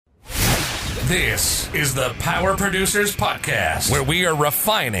This is the Power Producers Podcast, where we are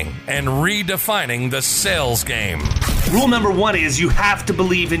refining and redefining the sales game. Rule number one is you have to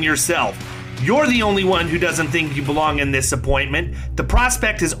believe in yourself. You're the only one who doesn't think you belong in this appointment. The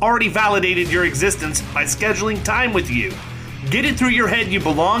prospect has already validated your existence by scheduling time with you. Get it through your head you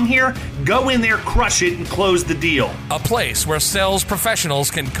belong here, go in there, crush it, and close the deal. A place where sales professionals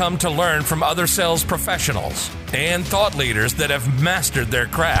can come to learn from other sales professionals and thought leaders that have mastered their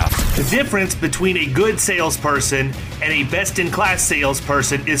craft. The difference between a good salesperson and a best-in-class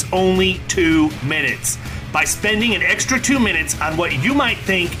salesperson is only 2 minutes. By spending an extra 2 minutes on what you might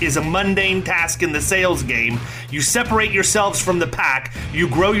think is a mundane task in the sales game, you separate yourselves from the pack, you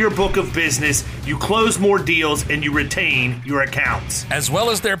grow your book of business, you close more deals, and you retain your accounts. As well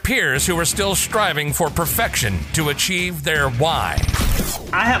as their peers who are still striving for perfection to achieve their why.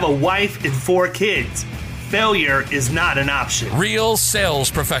 I have a wife and 4 kids. Failure is not an option. Real sales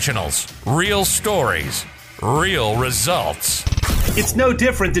professionals, real stories, real results. It's no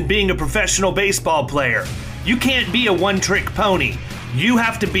different than being a professional baseball player. You can't be a one-trick pony. You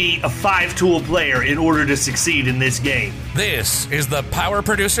have to be a 5-tool player in order to succeed in this game. This is the Power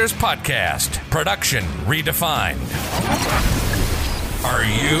Producers Podcast, production redefined. Are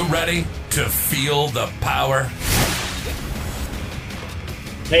you ready to feel the power?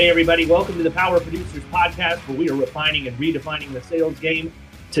 Hey everybody, welcome to the Power Producers Podcast, where we are refining and redefining the sales game.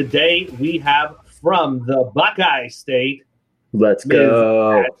 Today we have from the Buckeye State, let's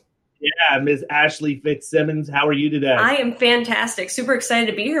go. Ms. Ashley Fitzsimmons. How are you today? I am fantastic. Super excited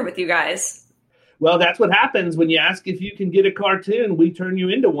to be here with you guys. Well, that's what happens when you ask if you can get a cartoon. We turn you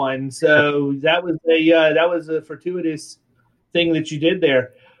into one. So that was a fortuitous thing that you did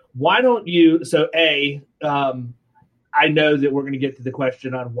there. Why don't you? So I know that we're going to get to the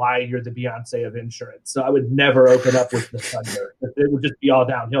question on why you're the Beyonce of insurance. So I would never open up with the thunder. It would just be all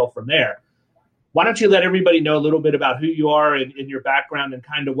downhill from there. Why don't you let everybody know a little bit about who you are and your background and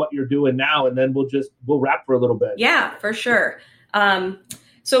kind of what you're doing now, and then we'll wrap for a little bit. Yeah, for sure.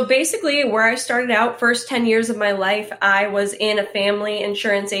 So basically where I started out, first 10 years of my life, I was in a family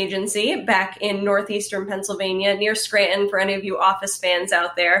insurance agency back in northeastern Pennsylvania near Scranton, for any of you Office fans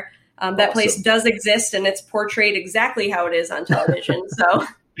out there. That Awesome. place does exist, and it's portrayed exactly how it is on television. So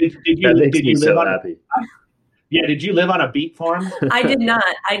Did you live on happy. Yeah, did you live on a beet farm? I did not.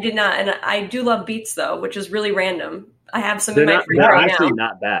 And I do love beets, though, which is really random. I have some They're in my not, fridge they're right actually now.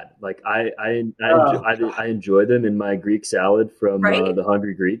 not bad. Like I enjoy them in my Greek salad from Right? the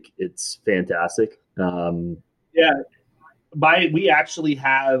Hungry Greek. It's fantastic. Yeah. We actually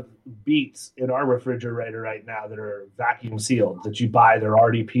have beets in our refrigerator right now that are vacuum sealed that you buy. They're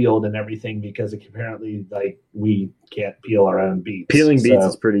already peeled and everything because apparently we can't peel our own beets. Peeling beets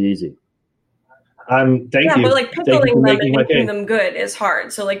is pretty easy. Thank you. But like Thank you pickling for them making and my making day. them good is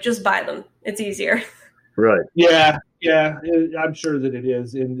hard. So like just buy them. It's easier. Right. Yeah, I'm sure that it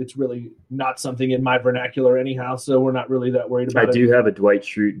is, and it's really not something in my vernacular anyhow, so we're not really that worried about I it. do have a Dwight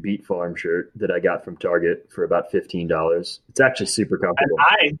Schrute Beet Farm shirt that I got from Target for about $15. It's actually super comfortable.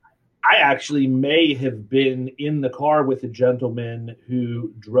 And I actually may have been in the car with a gentleman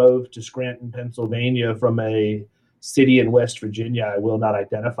who drove to Scranton, Pennsylvania from a city in West Virginia I will not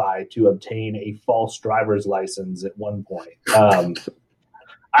identify to obtain a false driver's license at one point.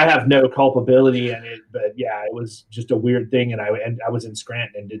 I have no culpability in it, but yeah, it was just a weird thing, and I was in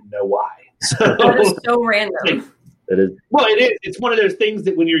Scranton and didn't know why. That is so random. It is. Well, it is. It's one of those things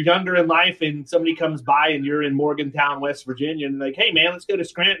that when you're younger in life and somebody comes by and you're in Morgantown, West Virginia, and like, hey, man, let's go to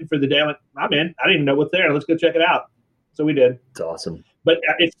Scranton for the day. I'm like, I'm in. I didn't even know what's there. Let's go check it out. So we did. It's awesome. But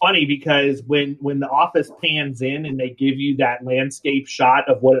it's funny because when the office pans in and they give you that landscape shot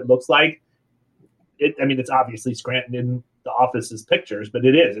of what it looks like, it's obviously Scranton in the office's pictures, but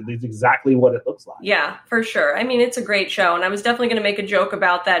it is. It's exactly what it looks like. Yeah, for sure. I mean, it's a great show. And I was definitely going to make a joke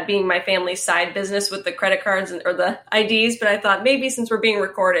about that being my family's side business with the credit cards or the IDs. But I thought maybe since we're being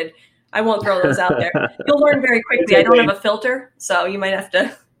recorded, I won't throw those out there. You'll learn very quickly. I don't have a filter, so you might have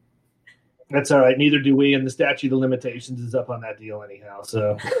to. That's all right. Neither do we. And the statute of limitations is up on that deal anyhow.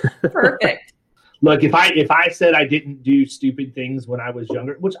 So Perfect. Look, if I said I didn't do stupid things when I was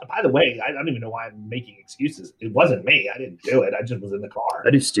younger, which, by the way, I don't even know why I'm making excuses. It wasn't me. I didn't do it. I just was in the car.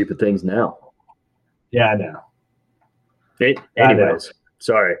 I do stupid things now. Yeah, I know. Anyways,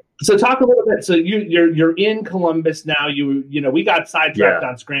 sorry. So talk a little bit. So you're in Columbus now. We got sidetracked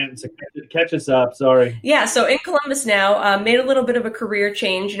on Scranton. So catch us up. Sorry. Yeah. So in Columbus now, made a little bit of a career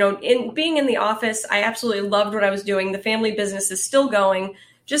change. In being in the office, I absolutely loved what I was doing. The family business is still going.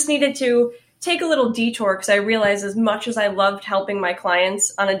 Just needed to take a little detour because I realized as much as I loved helping my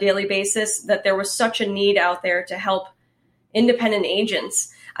clients on a daily basis, that there was such a need out there to help independent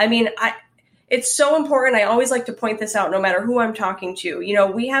agents. I mean, it's so important. I always like to point this out no matter who I'm talking to.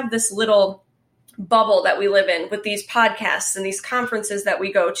 We have this little bubble that we live in with these podcasts and these conferences that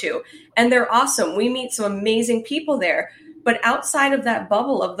we go to, and they're awesome. We meet some amazing people there. But outside of that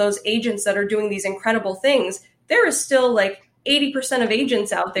bubble of those agents that are doing these incredible things, there is still like 80% of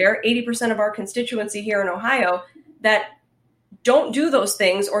agents out there, 80% of our constituency here in Ohio that don't do those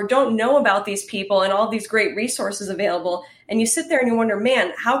things or don't know about these people and all these great resources available. And you sit there and you wonder,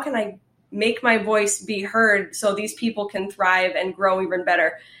 man, how can I make my voice be heard so these people can thrive and grow even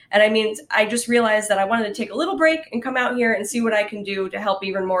better? And I mean, I just realized that I wanted to take a little break and come out here and see what I can do to help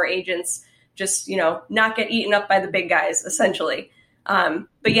even more agents just, not get eaten up by the big guys, essentially.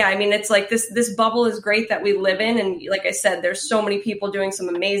 But yeah, I mean, it's like this bubble is great that we live in. And like I said, there's so many people doing some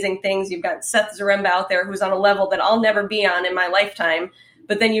amazing things. You've got Seth Zaremba out there who's on a level that I'll never be on in my lifetime.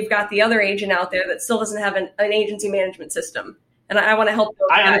 But then you've got the other agent out there that still doesn't have an agency management system. And I want to help those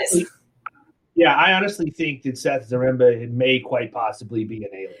guys. I honestly think that Seth Zaremba may quite possibly be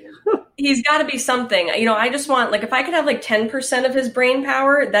an alien. He's got to be something. I just want, if I could have 10% of his brain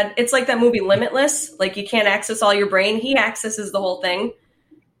power, that it's like that movie Limitless. Like, you can't access all your brain. He accesses the whole thing.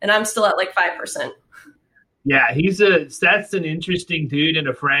 And I'm still at 5%. Yeah, Seth's an interesting dude and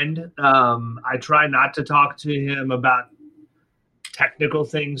a friend. I try not to talk to him about technical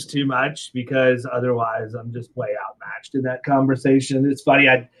things too much because otherwise I'm just way outmatched in that conversation. It's funny.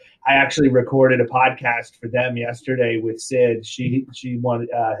 I actually recorded a podcast for them yesterday with Sid. She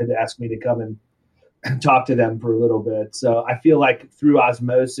had asked me to come and talk to them for a little bit. So I feel like through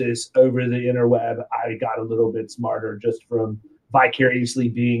osmosis over the interweb, I got a little bit smarter just from vicariously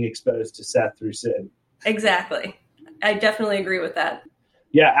being exposed to Seth through Sid. Exactly. I definitely agree with that.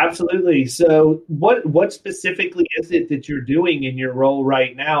 Yeah, absolutely. So what specifically is it that you're doing in your role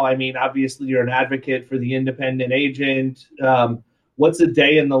right now? I mean, obviously you're an advocate for the independent agent. What's a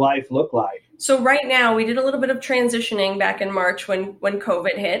day in the life look like? So right now we did a little bit of transitioning back in March when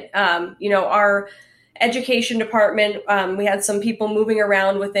COVID hit. Our education department, we had some people moving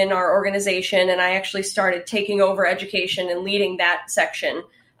around within our organization, and I actually started taking over education and leading that section.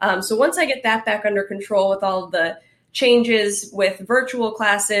 So once I get that back under control with all of the changes with virtual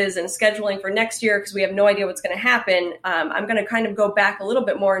classes and scheduling for next year, because we have no idea what's going to happen, I'm going to kind of go back a little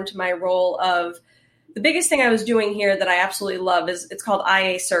bit more into my role of the biggest thing I was doing here that I absolutely love is it's called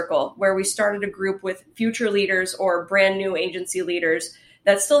IA Circle, where we started a group with future leaders or brand new agency leaders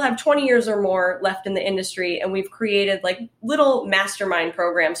that still have 20 years or more left in the industry. And we've created little mastermind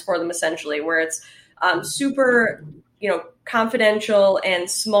programs for them, essentially, where it's super, confidential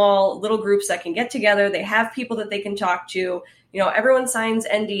and small little groups that can get together. They have people that they can talk to. Everyone signs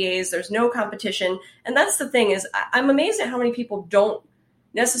NDAs. There's no competition. And that's the thing is I'm amazed at how many people don't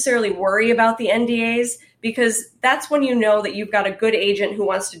necessarily worry about the NDAs, because that's when you know that you've got a good agent who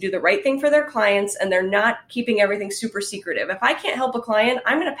wants to do the right thing for their clients and they're not keeping everything super secretive. If I can't help a client,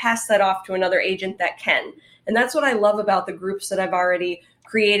 I'm going to pass that off to another agent that can. And that's what I love about the groups that I've already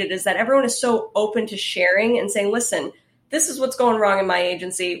created, is that everyone is so open to sharing and saying, listen, this is what's going wrong in my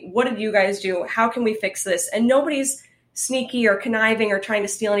agency. What did you guys do? How can we fix this? And nobody's sneaky or conniving or trying to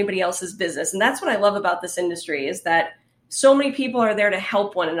steal anybody else's business. And that's what I love about this industry, is that so many people are there to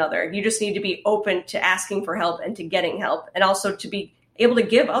help one another. You just need to be open to asking for help and to getting help, and also to be able to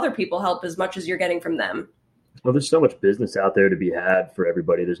give other people help as much as you're getting from them. Well, there's so much business out there to be had for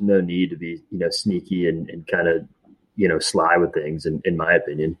everybody. There's no need to be, sneaky and kind of, sly with things, in my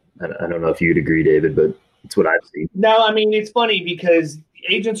opinion. I don't know if you'd agree, David, but it's what I've seen. No, I mean, it's funny because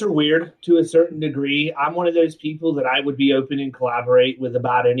agents are weird to a certain degree. I'm one of those people that I would be open and collaborate with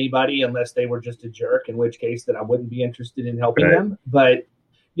about anybody unless they were just a jerk, in which case that I wouldn't be interested in helping them. But,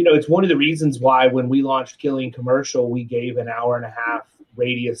 it's one of the reasons why when we launched Killing Commercial, we gave an 1.5 hour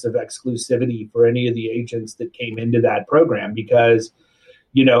radius of exclusivity for any of the agents that came into that program, because,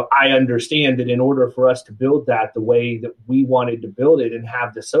 I understand that in order for us to build that the way that we wanted to build it and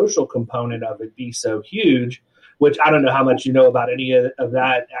have the social component of it be so huge, which I don't know how much you know about any of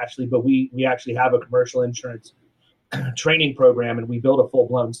that, Ashley, but we actually have a commercial insurance training program, and we build a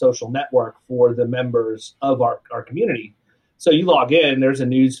full-blown social network for the members of our community. So you log in, there's a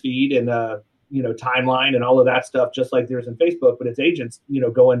news feed and a timeline and all of that stuff, just like there's in Facebook, but it's agents,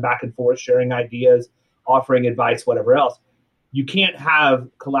 going back and forth, sharing ideas, offering advice, whatever else. You can't have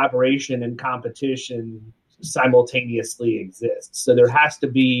collaboration and competition simultaneously exist. So there has to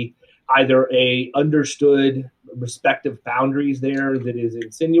be either a understood respective boundaries there that is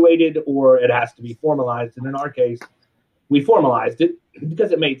insinuated, or it has to be formalized. And in our case, we formalized it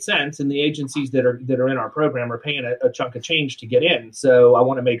because it made sense, and the agencies that are in our program are paying a chunk of change to get in. So I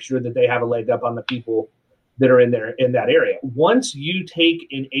want to make sure that they have a leg up on the people that are in that area. Once you take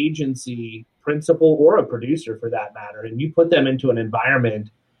an agency principal or a producer for that matter, and you put them into an environment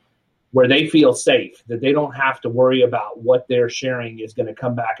where they feel safe, that they don't have to worry about what they're sharing is going to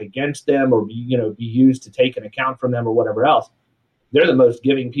come back against them or be used to take an account from them or whatever else, they're the most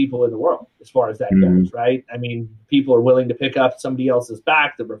giving people in the world as far as that goes, right? I mean, people are willing to pick up somebody else's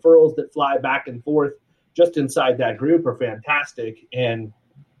back. The referrals that fly back and forth just inside that group are fantastic, and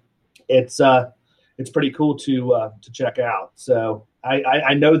it's pretty cool to check out. So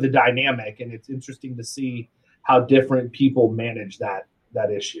I know the dynamic, and it's interesting to see how different people manage that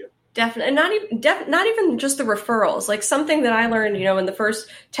issue. Definitely. And not even just the referrals. Like something that I learned, in the first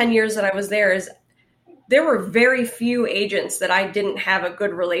 10 years that I was there is there were very few agents that I didn't have a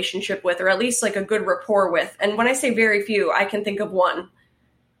good relationship with, or at least like a good rapport with. And when I say very few, I can think of one.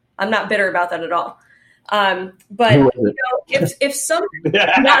 I'm not bitter about that at all. But if some, not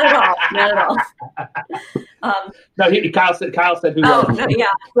at all. No, Kyle said who was. No, yeah.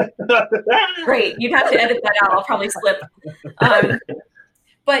 Great. You'd have to edit that out. I'll probably slip.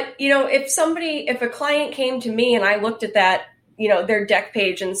 But, if a client came to me and I looked at that, their deck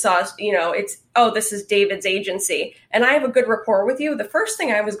page and saw, this is David's agency, and I have a good rapport with you, the first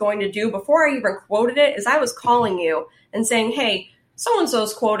thing I was going to do before I even quoted it is I was calling you and saying, hey,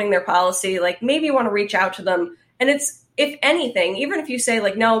 so-and-so's quoting their policy, like maybe you want to reach out to them. And it's, if anything, even if you say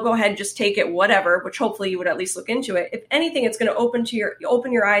like, no, go ahead, just take it, whatever, which hopefully you would at least look into it. If anything, it's going to open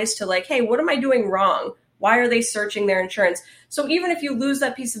your eyes to like, hey, what am I doing wrong? Why are they searching their insurance? So even if you lose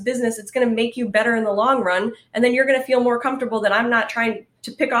that piece of business, it's going to make you better in the long run. And then you're going to feel more comfortable that I'm not trying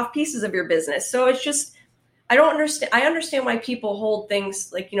to pick off pieces of your business. So it's just, I understand why people hold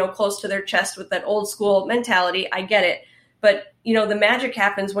things like, close to their chest with that old school mentality. I get it. But, the magic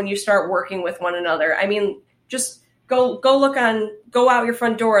happens when you start working with one another. I mean, just go out your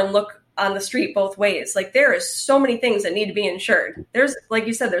front door and look on the street both ways. Like there is so many things that need to be insured. There's, like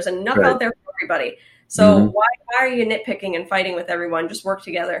you said, there's enough out there for everybody. So why are you nitpicking and fighting with everyone? Just work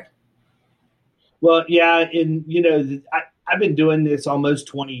together. Well, yeah. And, I've been doing this almost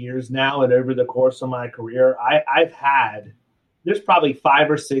 20 years now. And over the course of my career, there's probably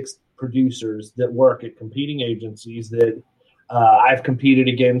 5 or 6 producers that work at competing agencies that I've competed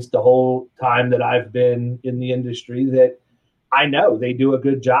against the whole time that I've been in the industry that I know they do a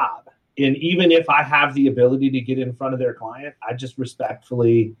good job. And even if I have the ability to get in front of their client, I just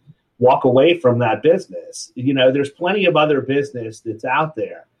respectfully walk away from that business. There's plenty of other business that's out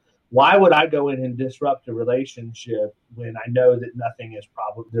there. Why would I go in and disrupt a relationship when I know that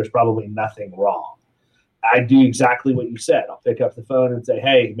there's probably nothing wrong? I do exactly what you said. I'll pick up the phone and say,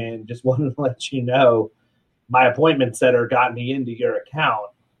 hey, man, just wanted to let you know my appointment setter got me into your account.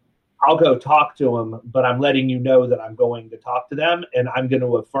 I'll go talk to them, but I'm letting you know that I'm going to talk to them, and I'm going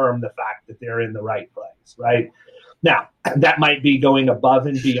to affirm the fact that they're in the right place, right? Now, that might be going above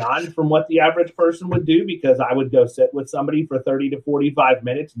and beyond from what the average person would do, because I would go sit with somebody for 30 to 45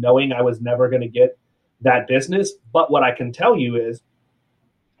 minutes knowing I was never going to get that business. But what I can tell you is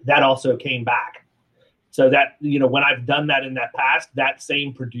that also came back. So that, when I've done that in that past, that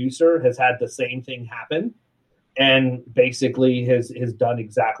same producer has had the same thing happen and basically has done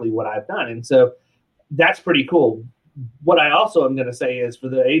exactly what I've done. And so that's pretty cool. What I also am going to say is for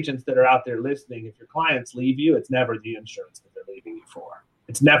the agents that are out there listening, if your clients leave you, it's never the insurance that they're leaving you for.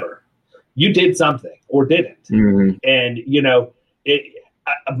 It's never. You did something or didn't. Mm-hmm. And,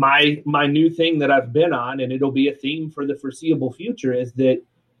 my new thing that I've been on, and it'll be a theme for the foreseeable future, is that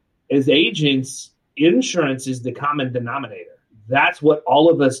as agents, insurance is the common denominator. That's what all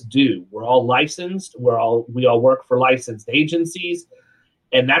of us do. We're all licensed. We all work for licensed agencies.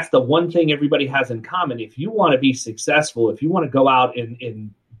 And that's the one thing everybody has in common. If you want to be successful, if you want to go out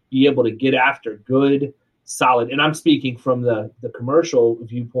and be able to get after good, solid, and I'm speaking from the commercial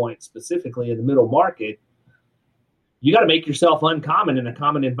viewpoint, specifically in the middle market, you got to make yourself uncommon in a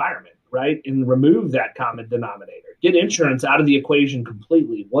common environment, right? And remove that common denominator. Get insurance out of the equation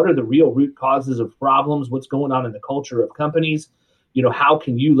completely. What are the real root causes of problems? What's going on in the culture of companies? How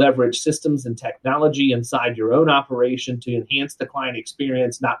can you leverage systems and technology inside your own operation to enhance the client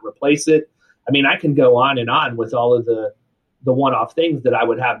experience, not replace it? I mean, I can go on and on with all of the one-off things that I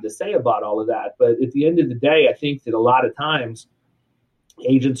would have to say about all of that. But at the end of the day, I think that a lot of times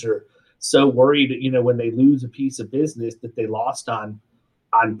agents are so worried, when they lose a piece of business that they lost on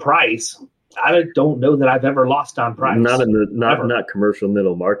price. I don't know that I've ever lost on price. Not commercial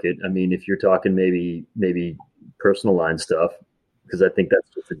middle market. I mean, if you're talking maybe personal line stuff, because I think that's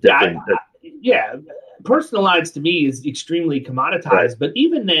just a different. Personal lines to me is extremely commoditized, right. But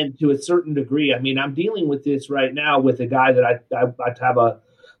even then, to a certain degree, I mean, I'm dealing with this right now with a guy that I have a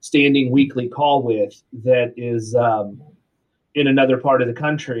standing weekly call with that is in another part of the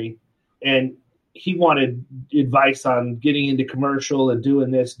country. and he wanted advice on getting into commercial and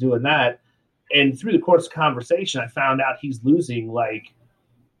doing this, doing that. And through the course of conversation, I found out he's losing like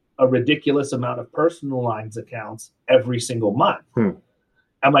a ridiculous amount of personal lines accounts every single month.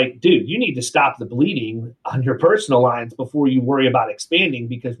 I'm like, dude, you need to stop the bleeding on your personal lines before you worry about expanding,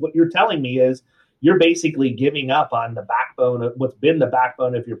 because what you're telling me is you're basically giving up on the backbone of what's been the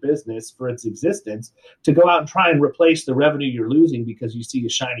backbone of your business for its existence to go out and try and replace the revenue you're losing because you see a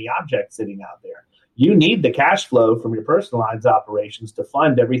shiny object sitting out there. You need the cash flow from your personal lines operations to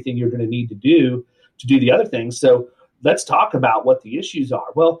fund everything you're going to need to do the other things. So let's talk about what the issues are.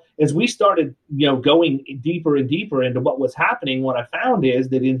 Well, as we started, going deeper and deeper into what was happening, what I found is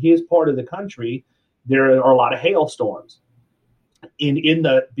that in his part of the country, there are a lot of hailstorms.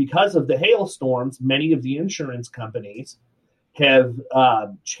 Because of the hailstorms, many of the insurance companies have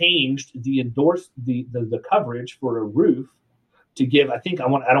changed the coverage for a roof to give. I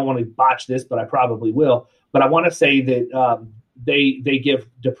don't want to botch this, but I probably will. But I want to say that they give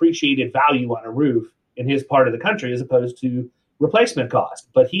depreciated value on a roof in his part of the country as opposed to replacement cost.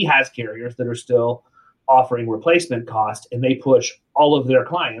 But he has carriers that are still offering replacement cost, and they push all of their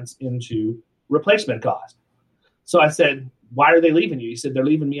clients into replacement cost. So I said, why are they leaving you? He said, they're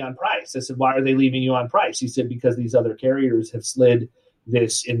leaving me on price. I said, why are they leaving you on price? He said, because these other carriers have slid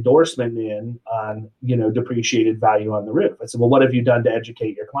this endorsement in on, depreciated value on the roof. I said, well, what have you done to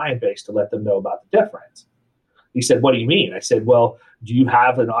educate your client base to let them know about the difference? He said, what do you mean? I said, well, do you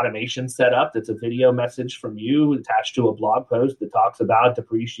have an automation set up that's a video message from you attached to a blog post that talks about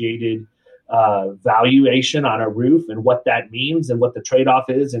depreciated valuation on a roof and what that means and what the trade-off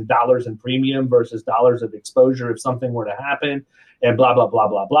is in dollars and premium versus dollars of exposure if something were to happen, and blah, blah, blah,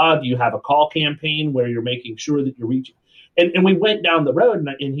 blah, blah. Do you have a call campaign where you're making sure that you're reaching? And we went down the road,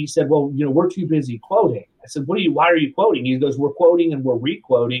 and he said, well, we're too busy quoting. I said, why are you quoting? He goes, we're quoting and we're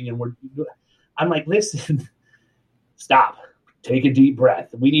re-quoting. And I'm like, listen, stop. Take a deep breath.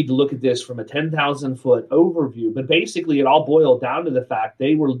 We need to look at this from a 10,000-foot overview. But basically, it all boiled down to the fact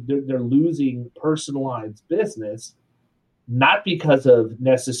they're losing personalized business, not because of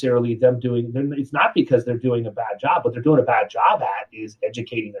necessarily it's not because they're doing a bad job. What they're doing a bad job at is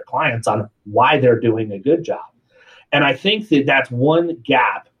educating their clients on why they're doing a good job. And I think that that's one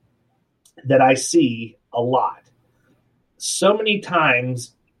gap that I see a lot. So many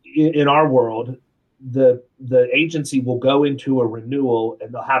times in our world, the agency will go into a renewal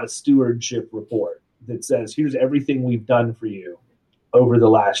and they'll have a stewardship report that says, here's everything we've done for you over the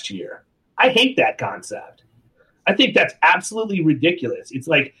last year. I hate that concept. I think that's absolutely ridiculous. It's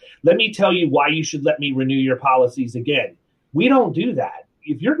like, let me tell you why you should let me renew your policies again. We don't do that.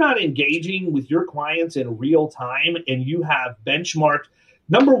 If you're not engaging with your clients in real time and you have benchmarked,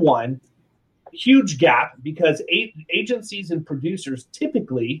 number one, huge gap, because agencies and producers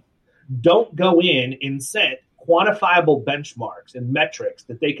typically don't go in and set quantifiable benchmarks and metrics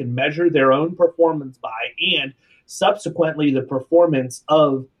that they can measure their own performance by and subsequently the performance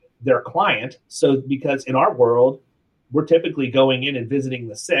of their client. So because in our world, we're typically going in and visiting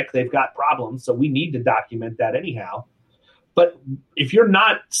the sick. They've got problems, so we need to document that anyhow. But if you're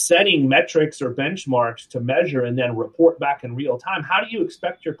not setting metrics or benchmarks to measure and then report back in real time, how do you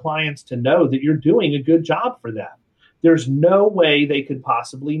expect your clients to know that you're doing a good job for them? There's no way they could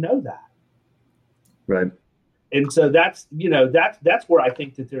possibly know that. Right. And so that's where I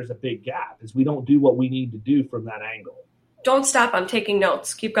think that there's a big gap, is we don't do what we need to do from that angle. Don't stop. I'm taking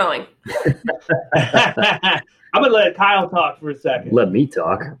notes. Keep going. I'm going to let Kyle talk for a second. Let me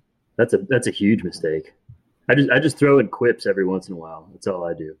talk. That's a huge mistake. I just throw in quips every once in a while. That's all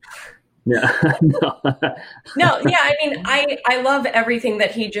I do. Yeah. I love everything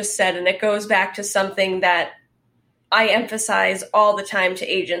that he just said. And it goes back to something that I emphasize all the time to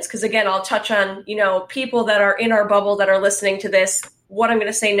agents. Because again, I'll touch on, people that are in our bubble that are listening to this. What I'm going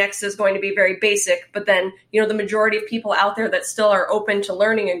to say next is going to be very basic, but then, the majority of people out there that still are open to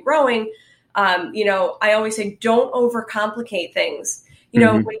learning and growing, I always say, don't overcomplicate things. When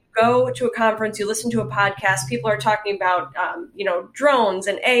you go to a conference, you listen to a podcast, people are talking about, drones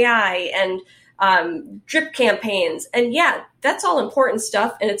and AI and drip campaigns. And yeah, that's all important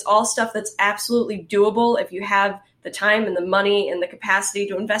stuff. And it's all stuff that's absolutely doable if you have the time and the money and the capacity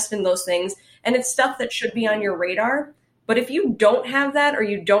to invest in those things. And it's stuff that should be on your radar. But if you don't have that, or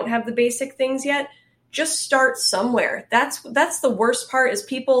you don't have the basic things yet, just start somewhere. That's the worst part, is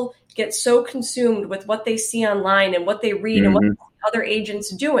people get so consumed with what they see online and what they read and what other agents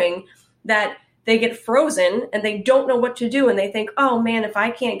doing that they get frozen and they don't know what to do. And they think, oh man, if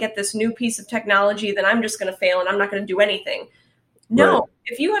I can't get this new piece of technology, then I'm just going to fail and I'm not going to do anything. No, right.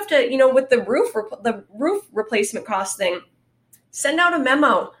 If you have to, with the roof replacement cost thing, send out a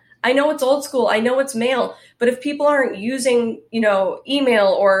memo. I know it's old school. I know it's mail. But if people aren't using, email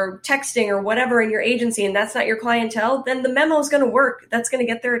or texting or whatever in your agency, and that's not your clientele, then the memo is going to work. That's going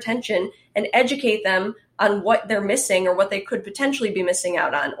to get their attention and educate them on what they're missing or what they could potentially be missing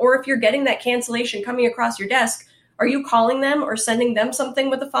out on. Or if you're getting that cancellation coming across your desk, are you calling them or sending them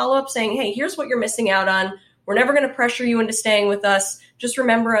something with a follow-up saying, hey, here's what you're missing out on. We're never going to pressure you into staying with us. Just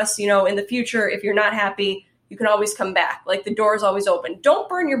remember us, in the future, if you're not happy, you can always come back. Like, the door is always open. Don't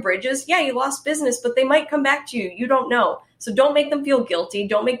burn your bridges. Yeah, you lost business, but they might come back to you. You don't know. So don't make them feel guilty.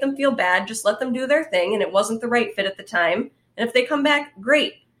 Don't make them feel bad. Just let them do their thing. And it wasn't the right fit at the time. And if they come back,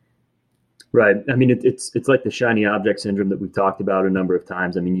 great. Right. I mean, it's like the shiny object syndrome that we've talked about a number of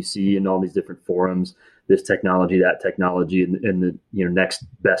times. I mean, you see in all these different forums, this technology, that technology, and the next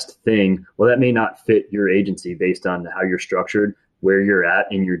best thing. Well, that may not fit your agency based on how you're structured, where you're at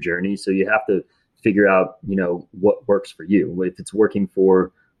in your journey. So you have to figure out, what works for you. If it's working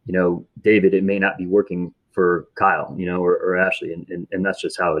for, David, it may not be working for Kyle, or Ashley, and that's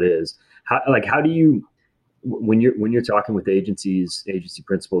just how it is. How do you, when you're talking with agency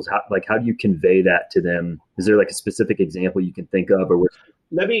principals, how do you convey that to them? Is there like a specific example you can think of, or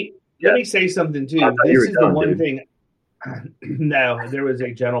let me say something too. This is the one thing. No, there was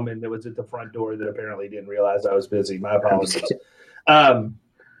a gentleman that was at the front door that apparently didn't realize I was busy. My apologies.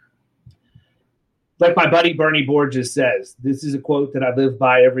 Like my buddy Bernie Borges says, this is a quote that I live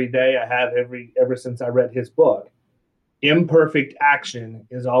by every day. I have ever since I read his book. Imperfect action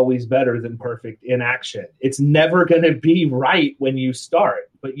is always better than perfect inaction. It's never going to be right when you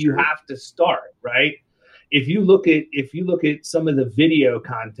start, but you have to start, right? If you look at some of the video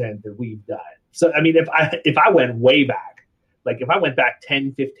content that we've done. So, I mean, if I went way back, like if I went back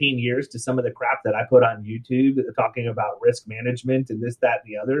 10, 15 years to some of the crap that I put on YouTube talking about risk management and this, that,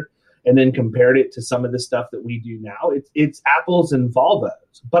 and the other, and then compared it to some of the stuff that we do now, it's apples and Volvos.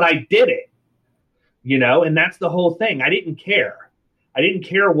 But I did it, and that's the whole thing. I didn't care. I didn't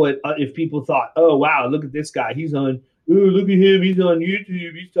care what if people thought, oh, wow, look at this guy. He's on, oh, look at him. He's on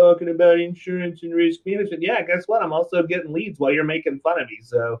YouTube. He's talking about insurance and risk management. Yeah, guess what? I'm also getting leads while you're making fun of me.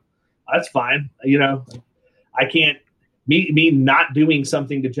 So that's fine. I can't. Me not doing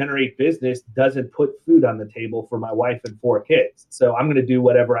something to generate business doesn't put food on the table for my wife and 4 kids. So I'm going to do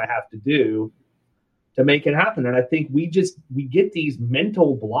whatever I have to do to make it happen. And I think we get these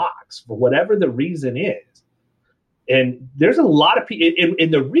mental blocks for whatever the reason is. And there's a lot of people,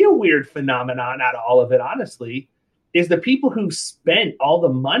 and the real weird phenomenon out of all of it, honestly, is the people who spent all the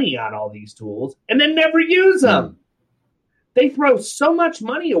money on all these tools and then never use them. They throw so much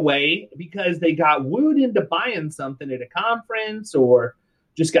money away because they got wooed into buying something at a conference or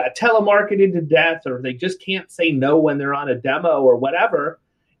just got telemarketed to death, or they just can't say no when they're on a demo or whatever.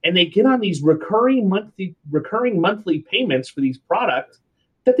 And they get on these recurring monthly payments for these products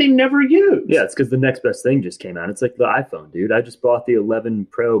that they never use. Yeah, it's because the next best thing just came out. It's like the iPhone, dude. I just bought the 11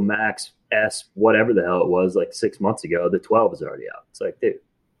 Pro Max S, whatever the hell it was, like 6 months ago. The 12 is already out. It's like, dude.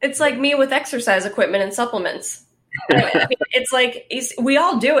 It's like me with exercise equipment and supplements. It's like we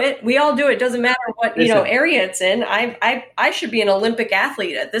all do it. We all do it. Doesn't matter what area it's in. I should be an Olympic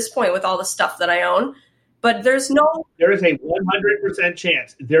athlete at this point with all the stuff that I own. But there is a 100%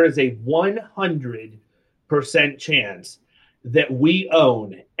 chance. There is a 100% chance that we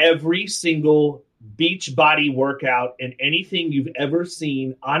own every single beach body workout and anything you've ever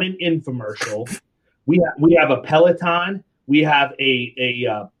seen on an infomercial. We have a Peloton. We have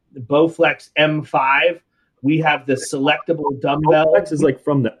a Bowflex M5. We have the selectable dumbbell. Bowflex is like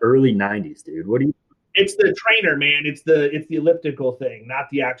from the early 90s, dude. What do you? It's the trainer, man. It's the elliptical thing, not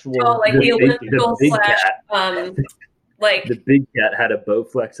the actual. Oh, like the elliptical / like the big cat had a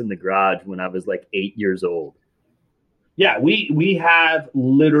Bowflex in the garage when I was like 8 years old. Yeah, we have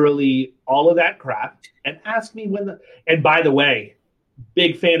literally all of that crap. And ask me when and by the way,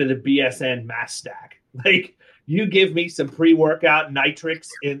 big fan of the BSN Mass Stack. Like, you give me some pre-workout nitric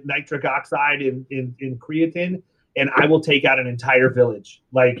oxide in creatine, and I will take out an entire village.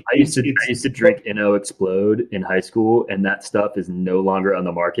 Like, I used to drink Inno Explode in high school, and that stuff is no longer on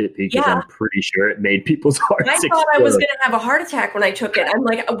the market because I'm pretty sure it made people's hearts explode. I thought I was going to have a heart attack when I took it. I'm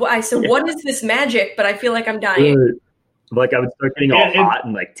like, I said, what is this magic? But I feel like I'm dying. Like, I would start getting all hot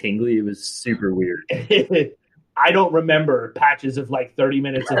and like tingly. It was super weird. I don't remember patches of like 30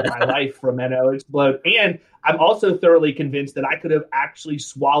 minutes of my life from Inno Explode. And I'm also thoroughly convinced that I could have actually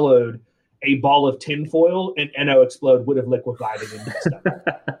swallowed a ball of tinfoil and Inno Explode would have liquefied it in my stomach.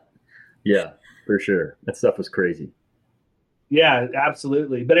 Yeah, for sure. That stuff was crazy. Yeah,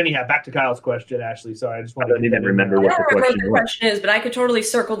 absolutely. But anyhow, back to Kyle's question, Ashley. Sorry, I just wanted to even remember what I don't remember what the question is, but I could totally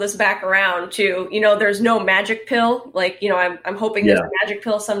circle this back around to, there's no magic pill. Like, I'm hoping there's a magic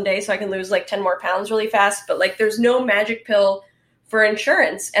pill someday so I can lose like 10 more pounds really fast. But like, there's no magic pill for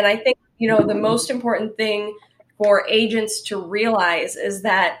insurance. And I think, the most important thing for agents to realize is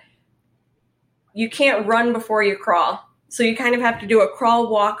that you can't run before you crawl. So you kind of have to do a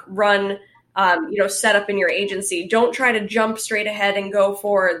crawl, walk, run set up in your agency. Don't try to jump straight ahead and go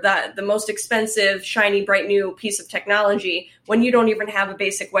for the most expensive, shiny, bright new piece of technology when you don't even have a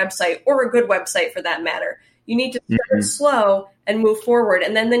basic website or a good website for that matter. You need to start slow and move forward.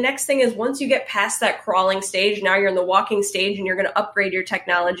 And then the next thing is once you get past that crawling stage, now you're in the walking stage and you're going to upgrade your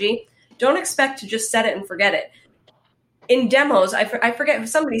technology. Don't expect to just set it and forget it. In demos, I forget,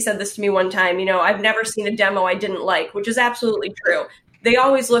 somebody said this to me one time, I've never seen a demo I didn't like, which is absolutely true. They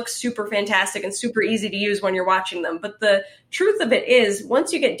always look super fantastic and super easy to use when you're watching them. But the truth of it is,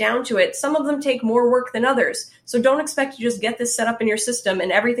 once you get down to it, some of them take more work than others. So don't expect to just get this set up in your system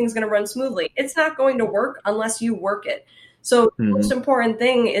and everything's going to run smoothly. It's not going to work unless you work it. So the most important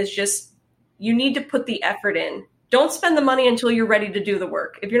thing is just you need to put the effort in. Don't spend the money until you're ready to do the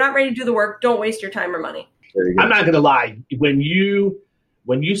work. If you're not ready to do the work, don't waste your time or money. I'm not going to lie. When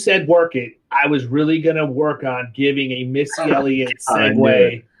you said work it, I was really going to work on giving a Missy Elliott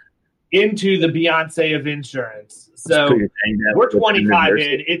segue into the Beyonce of insurance. So we're 25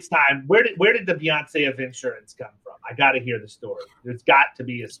 in. It's time. Where did the Beyonce of insurance come from? I got to hear the story. There's got to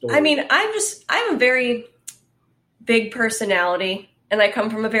be a story. I mean, I have a very big personality, and I come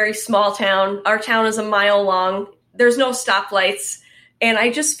from a very small town. Our town is a mile long. There's no stoplights. And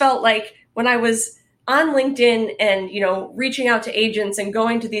I just felt like when I was on LinkedIn and, reaching out to agents and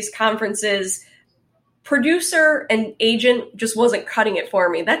going to these conferences, producer and agent just wasn't cutting it for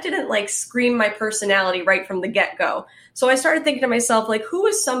me. That didn't scream my personality right from the get-go. So I started thinking to myself, who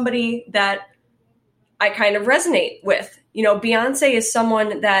is somebody that I kind of resonate with? Beyonce is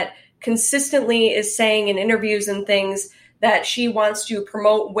someone that consistently is saying in interviews and things that she wants to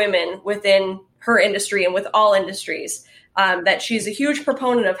promote women within her industry and with all industries. That she's a huge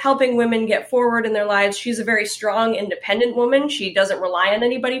proponent of helping women get forward in their lives. She's a very strong, independent woman. She doesn't rely on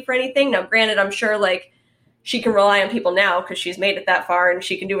anybody for anything. Now, granted, I'm sure she can rely on people now because she's made it that far and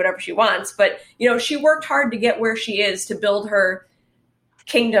she can do whatever she wants. But, she worked hard to get where she is to build her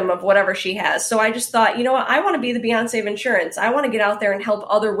kingdom of whatever she has. So I just thought, I want to be the Beyonce of insurance. I want to get out there and help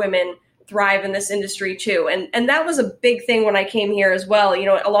other women thrive in this industry too. And that was a big thing when I came here as well.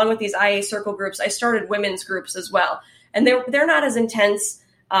 Along with these IA Circle groups, I started women's groups as well. And they're not as intense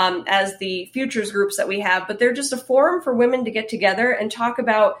as the futures groups that we have, but they're just a forum for women to get together and talk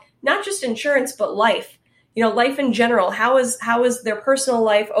about not just insurance, but life. Life in general. How is their personal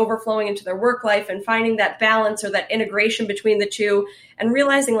life overflowing into their work life and finding that balance or that integration between the two and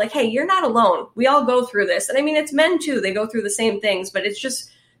realizing hey, you're not alone. We all go through this. And I mean, it's men too. They go through the same things, but it's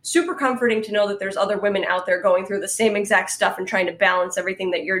just super comforting to know that there's other women out there going through the same exact stuff and trying to balance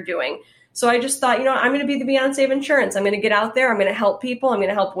everything that you're doing. So I just thought, I'm going to be the Beyonce of insurance. I'm going to get out there. I'm going to help people. I'm going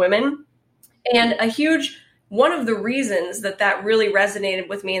to help women. And one of the reasons that really resonated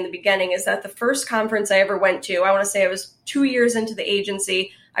with me in the beginning is that the first conference I ever went to, I want to say I was 2 years into the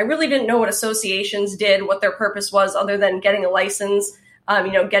agency. I really didn't know what associations did, what their purpose was other than getting a license,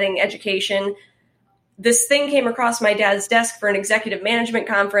 getting education. This thing came across my dad's desk for an executive management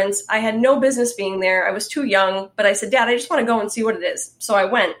conference. I had no business being there. I was too young, but I said, Dad, I just want to go and see what it is. So I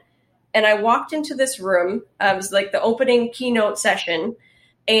went. And I walked into this room. It was the opening keynote session.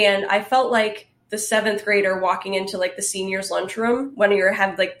 And I felt like the seventh grader walking into the seniors lunchroom when you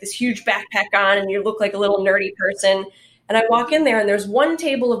have this huge backpack on and you look like a little nerdy person. And I walk in there and there's one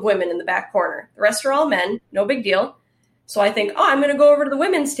table of women in the back corner. The rest are all men. No big deal. So I think, I'm going to go over to the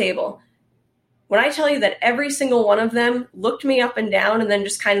women's table. When I tell you that every single one of them looked me up and down and then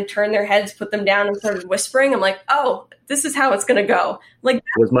just kind of turned their heads, put them down and started whispering, I'm like, oh, this is how it's going to go.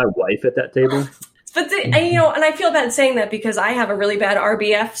 Was my wife at that table? But and I feel bad saying that because I have a really bad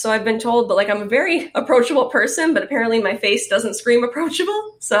RBF. So I've been told, but I'm a very approachable person, but apparently my face doesn't scream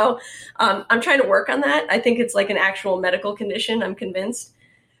approachable. So I'm trying to work on that. I think it's an actual medical condition. I'm convinced.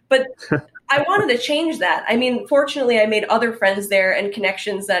 But I wanted to change that. I mean, fortunately, I made other friends there and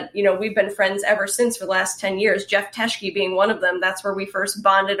connections that, we've been friends ever since for the last 10 years, Jeff Teschke being one of them. That's where we first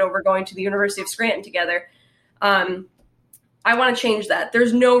bonded over going to the University of Scranton together. I want to change that.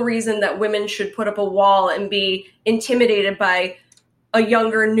 There's no reason that women should put up a wall and be intimidated by a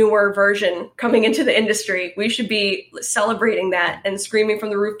younger, newer version coming into the industry. We should be celebrating that and screaming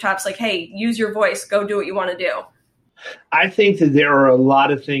from the rooftops hey, use your voice, go do what you want to do. I think that there are a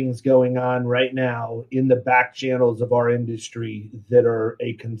lot of things going on right now in the back channels of our industry that are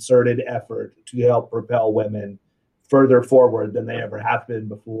a concerted effort to help propel women further forward than they ever have been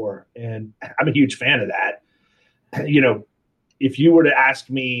before. And I'm a huge fan of that. You know, if you were to ask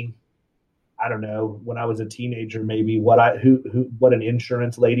me, I don't know, when I was a teenager, maybe what an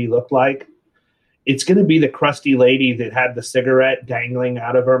insurance lady looked like, it's going to be the crusty lady that had the cigarette dangling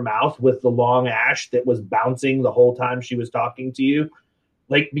out of her mouth with the long ash that was bouncing the whole time she was talking to you.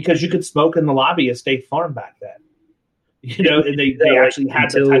 Like, because you could smoke in the lobby of State Farm back then, you know, and they actually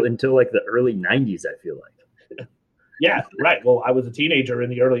had until like the early 90s, I feel like. Yeah, right. Well, I was a teenager in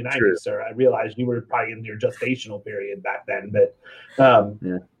the early 90s, True. sir. I realized you were probably in your gestational period back then, but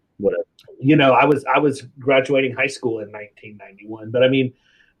yeah, whatever. You know, I was graduating high school in 1991, but I mean,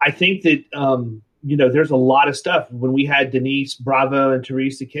 I think that you know, there's a lot of stuff. When we had Denise Bravo and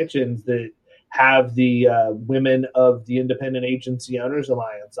Teresa Kitchens that have the Women of the Independent Agency Owners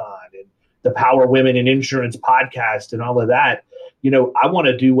Alliance on, and the Power Women in Insurance podcast and all of that, you know, I want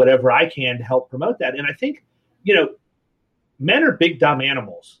to do whatever I can to help promote that. And I think, you know, men are big dumb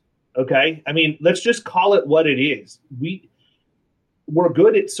animals. Okay. I mean, let's just call it what it is. We're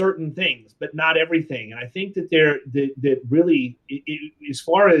good at certain things, but not everything. And I think that that really, as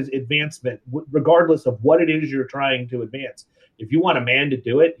far as advancement, regardless of what it is you're trying to advance, if you want a man to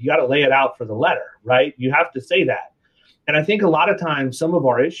do it, you got to lay it out for the letter, right? You have to say that. And I think a lot of times some of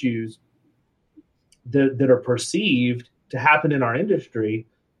our issues that are perceived to happen in our industry is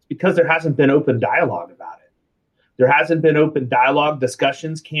because there hasn't been open dialogue about it. There hasn't been open dialogue.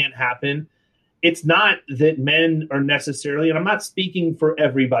 Discussions can't happen. It's not that men are necessarily, and I'm not speaking for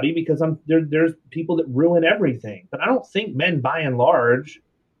everybody because there's people that ruin everything, but I don't think men by and large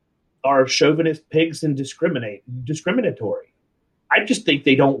are chauvinist pigs and discriminatory. I just think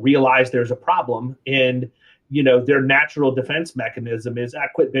they don't realize there's a problem, and you know, their natural defense mechanism is,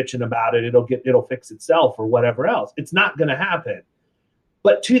 quit bitching about it. It'll fix itself or whatever else. It's not going to happen.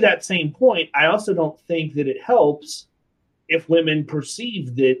 But to that same point, I also don't think that it helps if women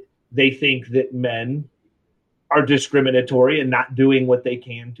perceive that they think that men are discriminatory and not doing what they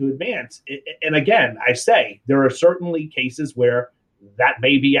can to advance. And again, I say there are certainly cases where that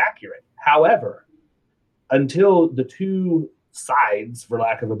may be accurate. However, until the two sides, for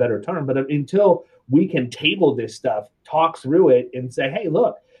lack of a better term, but until we can table this stuff, talk through it and say, hey,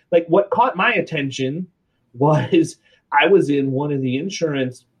 look, like what caught my attention was I was in one of the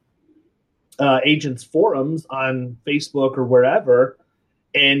insurance agents forums on Facebook or wherever,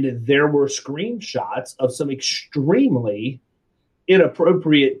 and there were screenshots of some extremely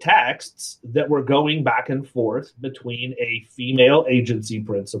inappropriate texts that were going back and forth between a female agency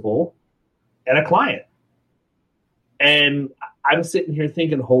principal and a client. And I'm sitting here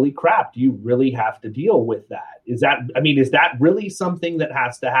thinking, holy crap, do you really have to deal with that? Is that really something that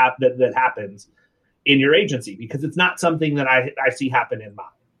has to happen, that happens in your agency? Because it's not something that I see happen in mine.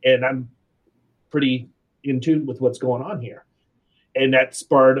 And I'm pretty in tune with what's going on here. And that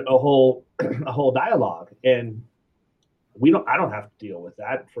spurred a whole dialogue. And I don't have to deal with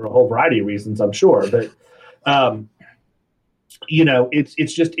that for a whole variety of reasons, I'm sure. But, you know,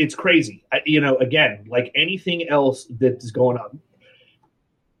 it's crazy. You know, again, like anything else that's going on,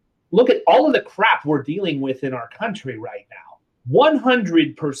 look at all of the crap we're dealing with in our country right now.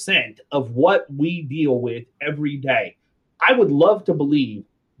 100% of what we deal with every day. I would love to believe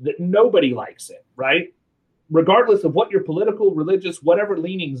that nobody likes it, right? Regardless of what your political, religious, whatever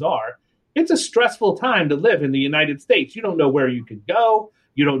leanings are, it's a stressful time to live in the United States. You don't know where you can go.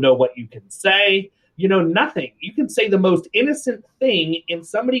 You don't know what you can say. You know, nothing. You can say the most innocent thing and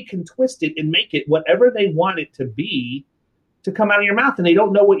somebody can twist it and make it whatever they want it to be to come out of your mouth. And they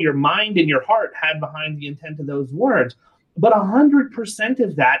don't know what your mind and your heart had behind the intent of those words. But 100%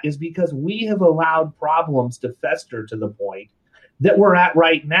 of that is because we have allowed problems to fester to the point that we're at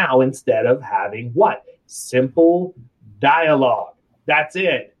right now instead of having what? Simple dialogue. That's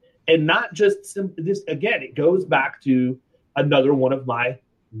it. And not just this. Again, it goes back to another one of my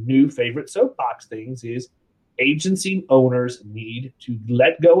new favorite soapbox things is agency owners need to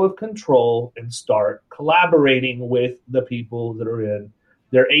let go of control and start collaborating with the people that are in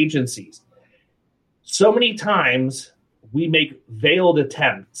their agencies. So many times we make veiled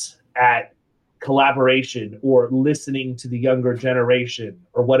attempts at collaboration or listening to the younger generation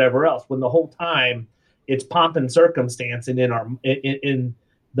or whatever else, when the whole time it's pomp and circumstance, and in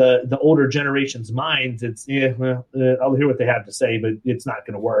the older generation's minds, it's I'll hear what they have to say, but it's not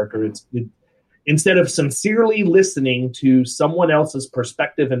going to work. Or instead of sincerely listening to someone else's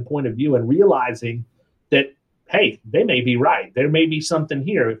perspective and point of view and realizing that, hey, they may be right. There may be something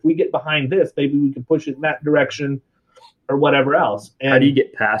here. If we get behind this, maybe we can push it in that direction. or whatever else. And how do you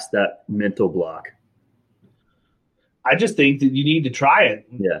get past that mental block? I just think that you need to try it.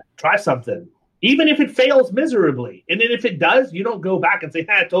 Yeah. Try something, even if it fails miserably. And then if it does, you don't go back and say,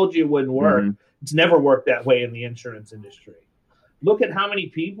 I told you it wouldn't work. Mm-hmm. It's never worked that way in the insurance industry. Look at how many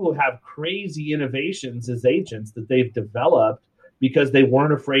people have crazy innovations as agents that they've developed because they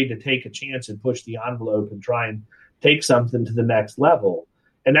weren't afraid to take a chance and push the envelope and try and take something to the next level.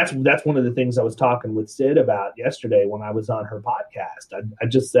 And that's one of the things I was talking with Sid about yesterday when I was on her podcast. I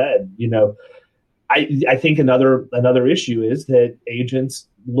just said, I think another issue is that agents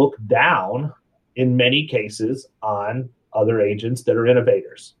look down in many cases on other agents that are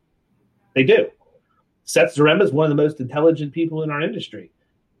innovators. They do. Seth Zaremba is one of the most intelligent people in our industry.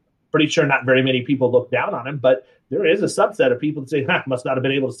 Pretty sure not very many people look down on him, but there is a subset of people that say, must not have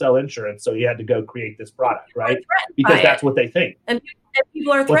been able to sell insurance, so he had to go create this product, right? Because that's what they think. And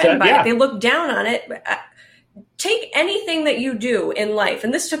people are threatened by it. They look down on it. Take anything that you do in life,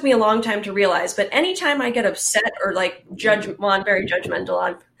 and this took me a long time to realize, but anytime I get upset or I'm very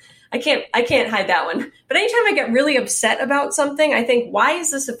judgmental. I can't hide that one. But anytime I get really upset about something, I think, why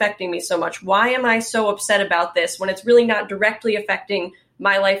is this affecting me so much? Why am I so upset about this when it's really not directly affecting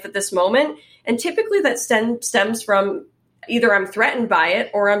my life at this moment? And typically that stems from either I'm threatened by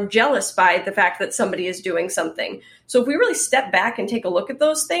it or I'm jealous by the fact that somebody is doing something. So if we really step back and take a look at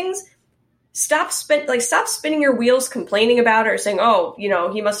those things, stop spinning your wheels complaining about it or saying,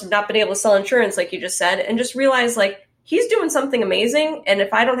 he must have not been able to sell insurance like you just said, and just realize he's doing something amazing. And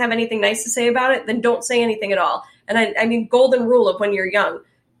if I don't have anything nice to say about it, then don't say anything at all. And I mean, golden rule of when you're young,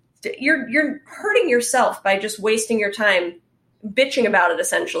 you're hurting yourself by just wasting your time bitching about it,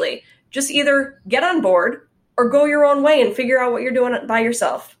 essentially. Just either get on board or go your own way and figure out what you're doing by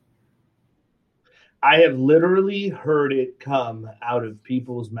yourself. I have literally heard it come out of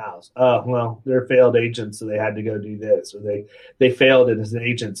people's mouths. Oh, well, they're failed agents, so they had to go do this. Or they failed as an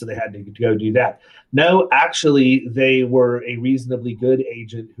agent, so they had to go do that. No, actually, they were a reasonably good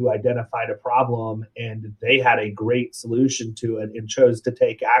agent who identified a problem, and they had a great solution to it and chose to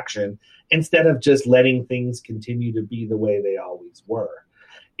take action instead of just letting things continue to be the way they always were.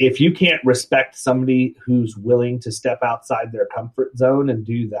 If you can't respect somebody who's willing to step outside their comfort zone and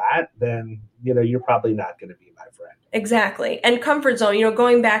do that, then, you're probably not going to be my friend. Exactly. And comfort zone,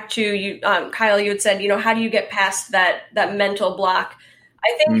 going back to you, Kyle, you had said, how do you get past that mental block?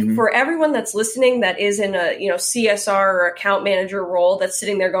 I think for everyone that's listening that is in a, CSR or account manager role that's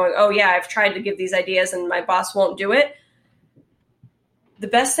sitting there going, oh yeah, I've tried to give these ideas and my boss won't do it. The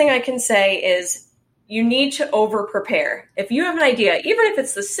best thing I can say is, you need to over prepare. If you have an idea, even if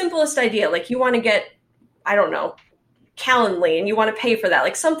it's the simplest idea, like you want to get, Calendly and you want to pay for that,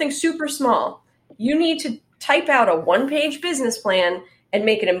 like something super small, you need to type out a 1-page business plan and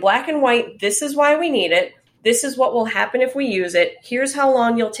make it in black and white. This is why we need it. This is what will happen if we use it. Here's how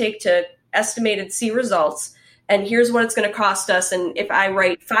long you'll take to estimated see results. And here's what it's going to cost us. And if I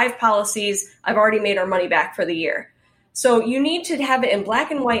write 5 policies, I've already made our money back for the year. So you need to have it in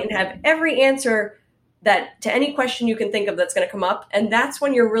black and white and have every answer that to any question you can think of that's going to come up. And that's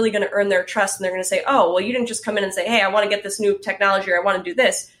when you're really going to earn their trust. And they're going to say, oh, well, you didn't just come in and say, hey, I want to get this new technology or I want to do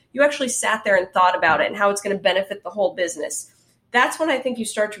this. You actually sat there and thought about it and how it's going to benefit the whole business. That's when I think you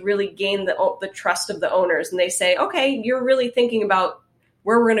start to really gain the trust of the owners. And they say, okay, you're really thinking about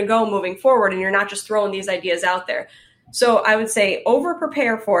where we're going to go moving forward. And you're not just throwing these ideas out there. So I would say over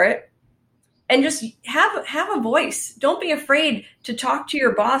prepare for it. And just have a voice. Don't be afraid to talk to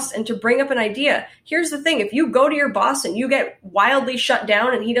your boss and to bring up an idea. Here's the thing. If you go to your boss and you get wildly shut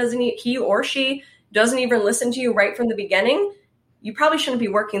down and he or she doesn't even listen to you right from the beginning, you probably shouldn't be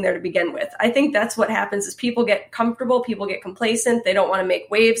working there to begin with. I think that's what happens is people get comfortable. People get complacent. They don't want to make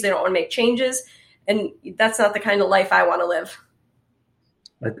waves. They don't want to make changes. And that's not the kind of life I want to live.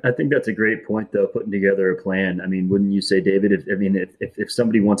 I think that's a great point, though, putting together a plan. I mean, wouldn't you say, David, if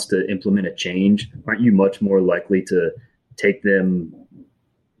somebody wants to implement a change, aren't you much more likely to take them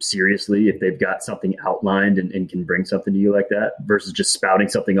seriously if they've got something outlined and can bring something to you like that versus just spouting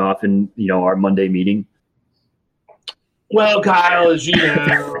something off in, our Monday meeting? Well, Kyle, as you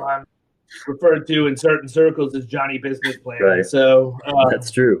know, I'm referred to in certain circles as Johnny Business Plan. Right. So that's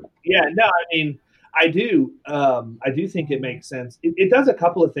true. Yeah, no, I mean, I do think it makes sense. It does a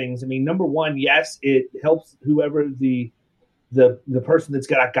couple of things. I mean, number one, yes, it helps whoever the person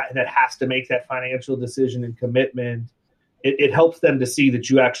that has to make that financial decision and commitment. It helps them to see that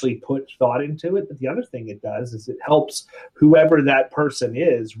you actually put thought into it. But the other thing it does is it helps whoever that person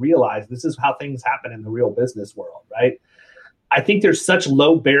is realize this is how things happen in the real business world, right? I think there's such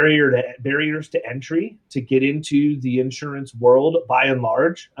low barriers to entry to get into the insurance world by and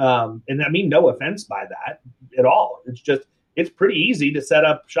large. And I mean, no offense by that at all. It's pretty easy to set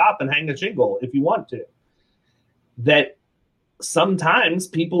up shop and hang a shingle if you want to. That sometimes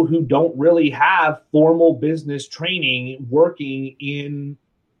people who don't really have formal business training working in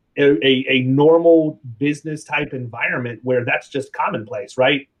a normal business type environment where that's just commonplace,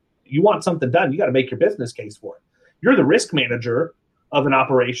 right? You want something done, you got to make your business case for it. You're the risk manager of an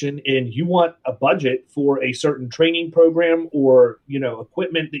operation and you want a budget for a certain training program or,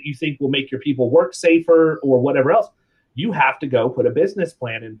 equipment that you think will make your people work safer or whatever else. You have to go put a business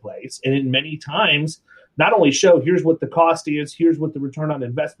plan in place. And in many times, not only show here's what the cost is, here's what the return on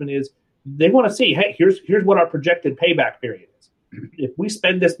investment is. They want to see, hey, here's what our projected payback period is. If we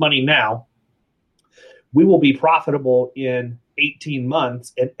spend this money now, we will be profitable in 18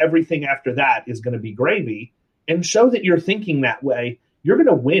 months and everything after that is going to be gravy. And show that you're thinking that way, you're going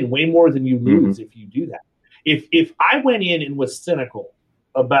to win way more than you lose if you do that. If I went in and was cynical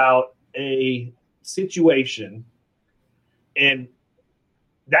about a situation and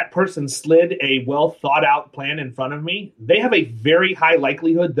that person slid a well thought out plan in front of me, they have a very high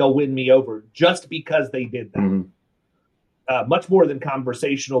likelihood they'll win me over just because they did that. Much more than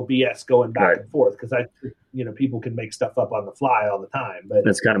conversational BS going back and forth, because people can make stuff up on the fly all the time. But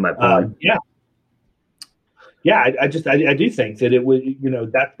that's kind of my point. Yeah, I do think that it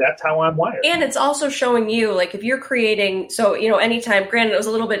would, that's how I'm wired. And it's also showing you, like, if you're creating, anytime, granted, it was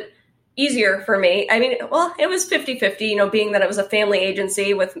a little bit easier for me. I mean, well, it was 50-50, being that it was a family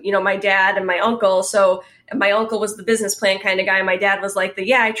agency with, my dad and my uncle. So my uncle was the business plan kind of guy. My dad was like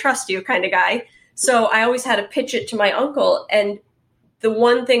I trust you kind of guy. So I always had to pitch it to my uncle. And the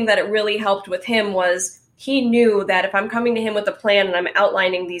one thing that it really helped with him was he knew that if I'm coming to him with a plan and I'm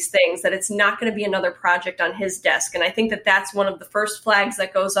outlining these things, that it's not going to be another project on his desk. And I think that that's one of the first flags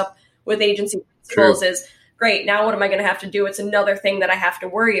that goes up with agency principals is, great, now what am I going to have to do? It's another thing that I have to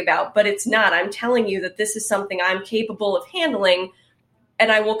worry about. But it's not. I'm telling you that this is something I'm capable of handling.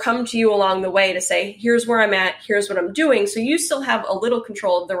 And I will come to you along the way to say, here's where I'm at, here's what I'm doing. So you still have a little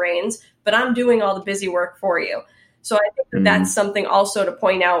control of the reins, but I'm doing all the busy work for you. So I think that that's something also to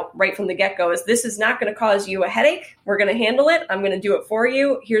point out right from the get-go is this is not going to cause you a headache. We're going to handle it. I'm going to do it for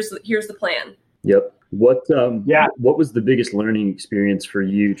you. Here's the plan. Yep. What was the biggest learning experience for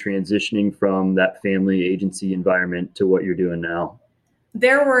you transitioning from that family agency environment to what you're doing now?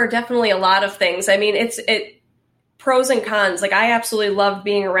 There were definitely a lot of things. I mean, it's pros and cons. Like, I absolutely loved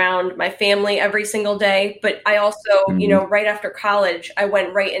being around my family every single day, but I also, right after college, I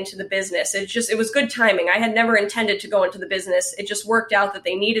went right into the business. It was good timing. I had never intended to go into the business. It just worked out that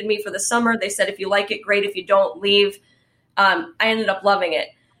they needed me for the summer. They said, if you like it, great. If you don't, leave. I ended up loving it.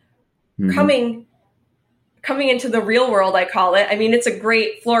 Coming into the real world, I call it. I mean, it's a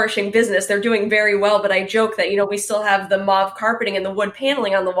great flourishing business. They're doing very well, but I joke that, we still have the mauve carpeting and the wood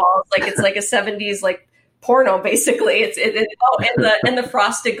paneling on the walls. It's like a 70s, porno, basically. And the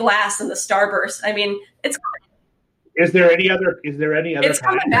frosted glass and the starburst. I mean, it's. Is there any other? It's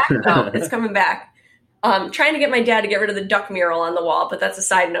coming back though. It's coming back. Trying to get my dad to get rid of the duck mural on the wall, but that's a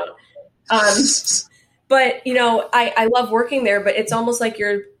side note. But I love working there, but it's almost like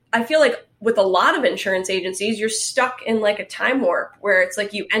I feel like with a lot of insurance agencies, you're stuck in a time warp where it's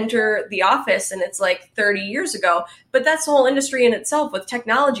like you enter the office and it's 30 years ago, but that's the whole industry in itself with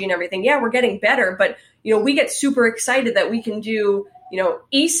technology and everything. Yeah, we're getting better, but we get super excited that we can do,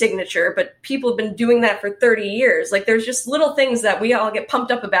 e-signature, but people have been doing that for 30 years. There's just little things that we all get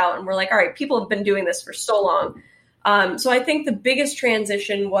pumped up about. And we're like, all right, people have been doing this for so long. So I think the biggest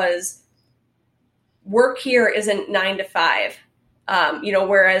transition was work here isn't 9 to 5.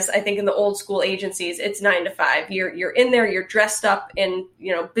 Whereas I think in the old school agencies, it's 9 to 5. You're in there, you're dressed up in,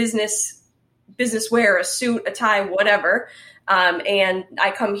 business wear, a suit, a tie, whatever. And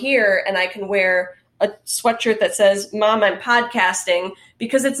I come here and I can wear a sweatshirt that says, Mom, I'm podcasting,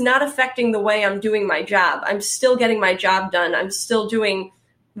 because it's not affecting the way I'm doing my job. I'm still getting my job done. I'm still doing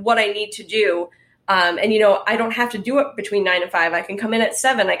what I need to do. And I don't have to do it between 9 and 5. I can come in at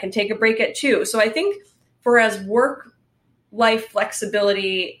 7. I can take a break at 2. So I think for as work-life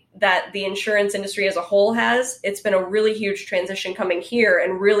flexibility that the insurance industry as a whole has, it's been a really huge transition coming here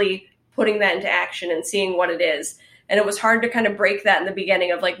and really putting that into action and seeing what it is. And it was hard to kind of break that in the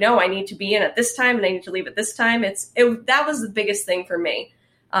beginning of no, I need to be in at this time and I need to leave at this time. That was the biggest thing for me.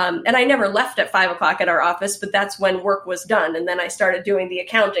 And I never left at 5 o'clock at our office, but that's when work was done. And then I started doing the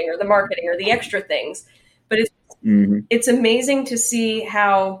accounting or the marketing or the extra things. But it's amazing to see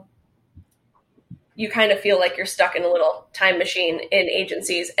how, you kind of feel like you're stuck in a little time machine in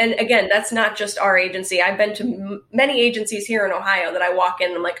agencies. And again, that's not just our agency. I've been to many agencies here in Ohio that I walk in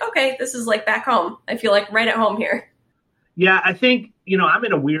and I'm like, okay, this is like back home. I feel like right at home here. Yeah, I think, I'm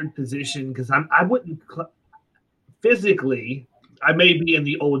in a weird position because I wouldn't physically, I may be in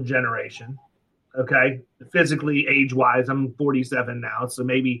the old generation. Okay. Physically, age-wise, I'm 47 now. So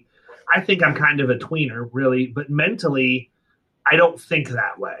maybe I think I'm kind of a tweener, really. But mentally, I don't think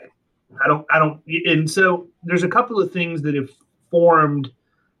that way. I don't. And so there's a couple of things that have formed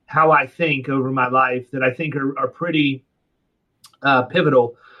how I think over my life that I think are pretty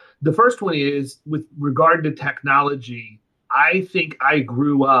pivotal. The first one is with regard to technology. I think I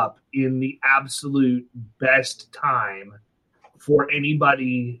grew up in the absolute best time for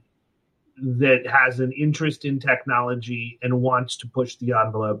anybody that has an interest in technology and wants to push the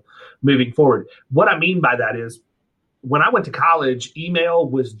envelope moving forward. What I mean by that is when I went to college, email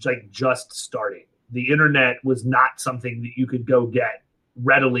was like just starting. The internet was not something that you could go get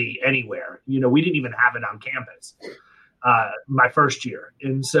readily anywhere. We didn't even have it on campus my first year.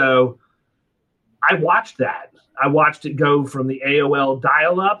 And so I watched that. I watched it go from the AOL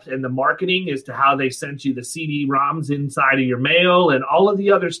dial-up and the marketing as to how they sent you the CD-ROMs inside of your mail and all of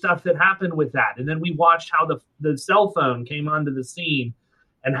the other stuff that happened with that. And then we watched how the cell phone came onto the scene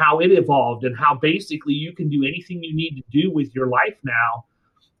and how it evolved and how basically you can do anything you need to do with your life now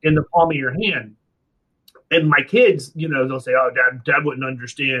in the palm of your hand. And my kids, they'll say, oh, dad wouldn't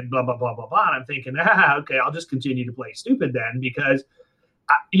understand, blah, blah, blah, blah, blah. And I'm thinking, okay, I'll just continue to play stupid then because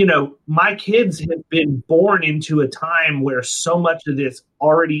my kids have been born into a time where so much of this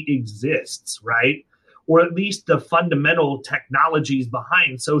already exists, right? Or at least the fundamental technologies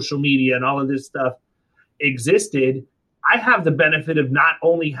behind social media and all of this stuff existed. I have the benefit of not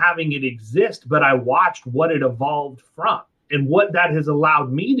only having it exist, but I watched what it evolved from. And what that has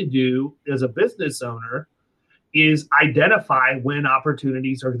allowed me to do as a business owner is identify when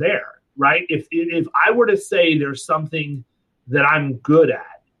opportunities are there, right? If I were to say there's something that I'm good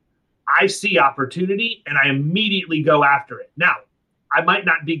at, I see opportunity and I immediately go after it. Now, I might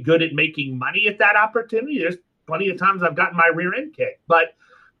not be good at making money at that opportunity. There's plenty of times I've gotten my rear end kicked, but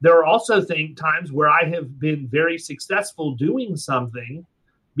there are also times where I have been very successful doing something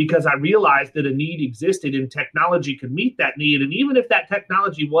because I realized that a need existed and technology could meet that need. And even if that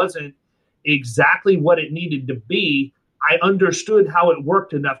technology wasn't exactly what it needed to be, I understood how it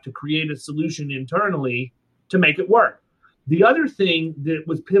worked enough to create a solution internally to make it work. The other thing that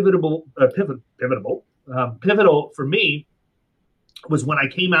was pivotal for me was when I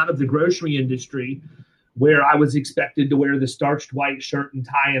came out of the grocery industry, where I was expected to wear the starched white shirt and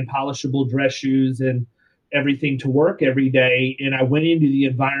tie and polishable dress shoes and everything to work every day. And I went into the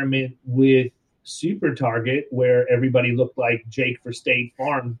environment with Super Target, where everybody looked like Jake for State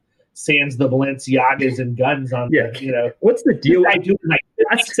Farm, sans the Balenciagas and guns on What's the deal? I do like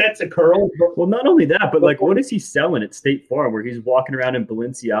sets of curls. Well, not only that, but like, what is he selling at State Farm where he's walking around in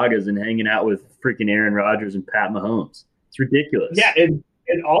Balenciagas and hanging out with freaking Aaron Rodgers and Pat Mahomes? It's ridiculous. Yeah,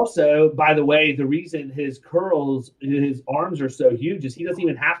 and also, by the way, the reason his arms are so huge is he doesn't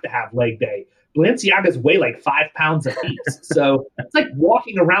even have to have leg day. Balenciagas weigh like 5 pounds a piece. So it's like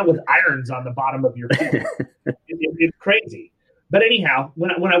walking around with irons on the bottom of your feet. It's crazy. But anyhow,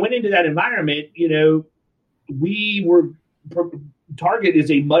 when I went into that environment, Target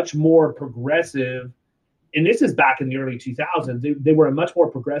is a much more progressive, and this is back in the early 2000s. They were a much more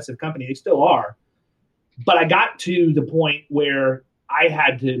progressive company. They still are. But I got to the point where I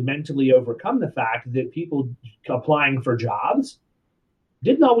had to mentally overcome the fact that people applying for jobs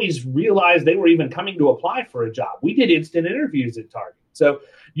didn't always realize they were even coming to apply for a job. We did instant interviews at Target. So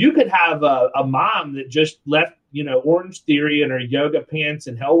you could have a mom that just left, Orange Theory in her yoga pants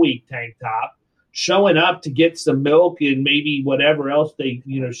and Hell Week tank top, showing up to get some milk and maybe whatever else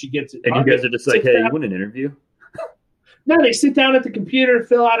she gets at Target. And you guys are just like, hey, you want an interview? No, they sit down at the computer,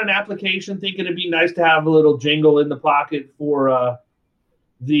 fill out an application, thinking it'd be nice to have a little jingle in the pocket for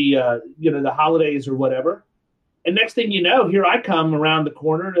the holidays or whatever. And next thing you know, here I come around the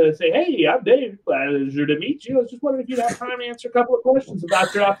corner to say, hey, I'm Dave. Pleasure to meet you. I was just wondering if you'd have time to answer a couple of questions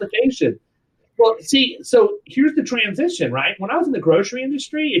about your application. Well, see, so here's the transition, right? When I was in the grocery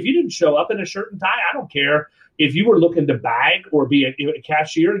industry, if you didn't show up in a shirt and tie, I don't care if you were looking to bag or be a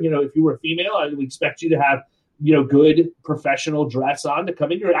cashier. If you were a female, I would expect you to have, good professional dress on to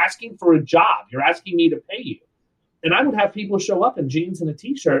come in. You're asking for a job. You're asking me to pay you. And I would have people show up in jeans and a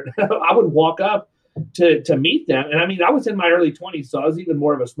T-shirt. I would walk up to meet them. And I mean, I was in my early 20s, so I was even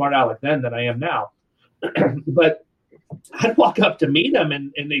more of a smart aleck then than I am now. But I'd walk up to meet them,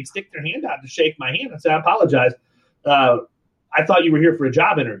 and they'd stick their hand out to shake my hand and say, I apologize. I thought you were here for a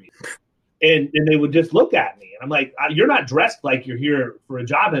job interview. And they would just look at me. And I'm like, you're not dressed like you're here for a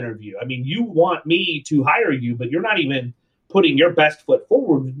job interview. I mean, you want me to hire you, but you're not even putting your best foot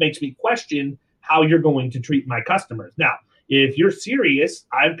forward. It makes me question how you're going to treat my customers. Now, if you're serious,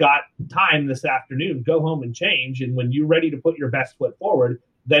 I've got time this afternoon. Go home and change. And when you're ready to put your best foot forward,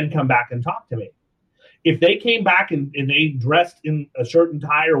 then come back and talk to me. If they came back and they dressed in a shirt and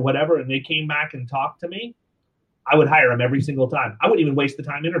tie or whatever, and they came back and talked to me, I would hire them every single time. I wouldn't even waste the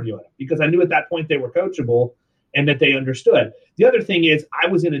time interviewing them because I knew at that point they were coachable and that they understood. The other thing is I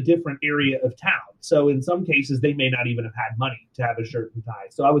was in a different area of town. So in some cases, they may not even have had money to have a shirt and tie.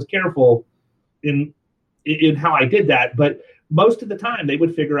 So I was careful in how I did that. But most of the time they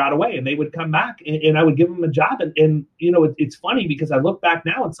would figure out a way and they would come back and I would give them a job. And you know, it's funny because I look back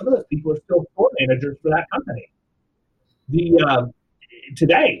now and some of those people are still store managers for that company.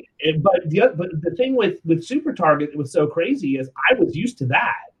 Today. But the thing with Super Target, it was so crazy is I was used to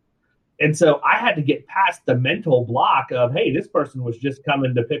that. And so I had to get past the mental block of, hey, this person was just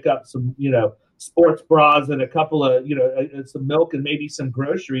coming to pick up some, you know, sports bras and a couple of, you know, some milk and maybe some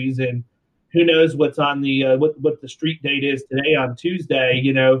groceries. And who knows what's on the, what the street date is today on Tuesday,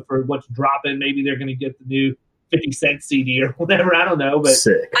 you know, for what's dropping. Maybe they're going to get the new 50 Cent CD or whatever. I don't know. But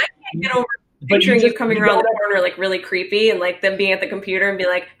Sick. I can't get over picturing you coming around the corner like really creepy and like them being at the computer and be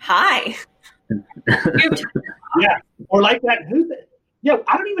like, hi. Yeah. Or like that. Who's that? Yeah,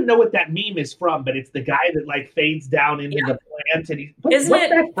 I don't even know what that meme is from, but it's the guy that like fades down into the plant and he's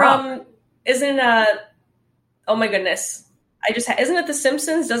oh my goodness. Isn't it The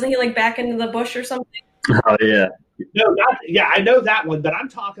Simpsons? Doesn't he like back into the bush or something? Oh yeah. No, I know that one, but I'm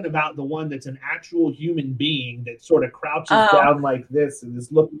talking about the one that's an actual human being that sort of crouches down like this and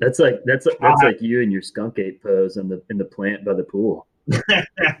is looking. That's like you and your skunk ape pose in the plant by the pool.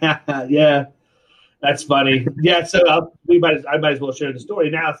 Yeah, that's funny. Yeah, so I might as well share the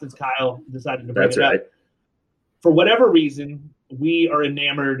story now since Kyle decided to bring it up. For whatever reason, we are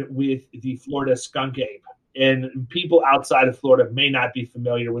enamored with the Florida skunk ape, and people outside of Florida may not be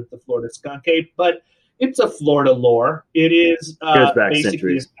familiar with the Florida skunk ape, but it's a Florida lore. It is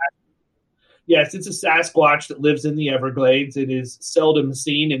basically yes, it's a Sasquatch that lives in the Everglades. It is seldom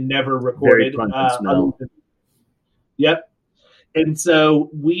seen and never recorded. Very fun to smell. Yep. And so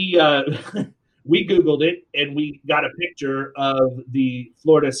we we Googled it and we got a picture of the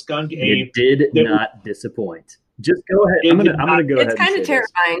Florida skunk ape. It did not disappoint. Just go ahead. I'm gonna go ahead. It's kind of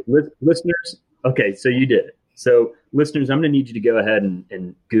terrifying. Listeners, okay, so you did it. So, listeners, I'm going to need you to go ahead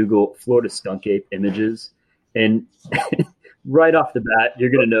and Google Florida skunk ape images. And right off the bat, you're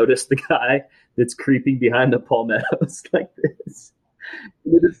going to notice the guy that's creeping behind the palmettos like this.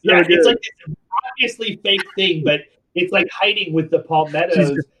 It's like this obviously fake thing, but it's like hiding with the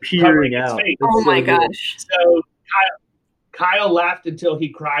palmettos. Just peering out. Oh, my gosh. So, Kyle laughed until he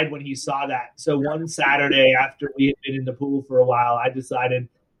cried when he saw that. So, one Saturday after we had been in the pool for a while, I decided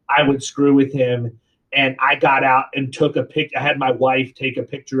I would screw with him. And I got out and took a picture. I had my wife take a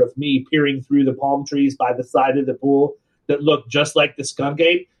picture of me peering through the palm trees by the side of the pool that looked just like the skunk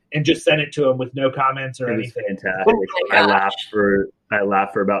ape, and just sent it to him with no comments or anything. Fantastic. I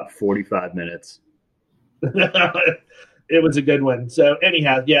laughed for about 45 minutes. It was a good one. So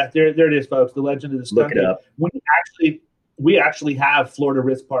anyhow, yeah, there it is, folks. The Legend of the Skunk Ape. Up. We actually have Florida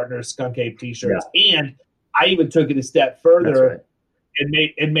Risk Partners Skunk Ape T-shirts, and I even took it a step further. Right.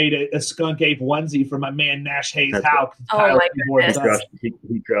 And made a skunk ape onesie for my man Nash Hayes Howe. Oh my goodness!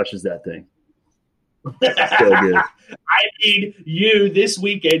 He crushes that thing. So good. I need you this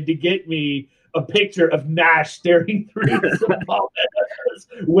weekend to get me a picture of Nash staring through some palmettos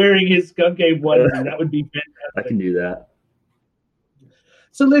wearing his skunk ape onesie. That would be fantastic. I can do that.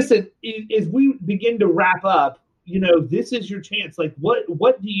 So listen, as we begin to wrap up, you know, this is your chance. Like, what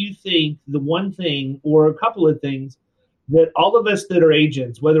do you think the one thing or a couple of things that all of us that are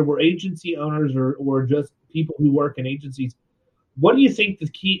agents, whether we're agency owners or just people who work in agencies, what do you think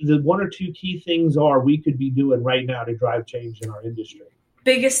the one or two key things are we could be doing right now to drive change in our industry?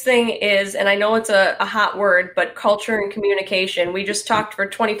 Biggest thing is, and I know it's a hot word, but culture and communication. We just talked for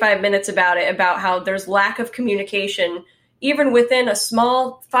 25 minutes about how there's lack of communication, even within a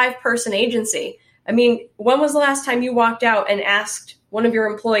small 5-person agency. I mean, when was the last time you walked out and asked one of your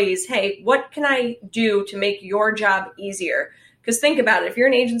employees, hey, what can I do to make your job easier? Because think about it. If you're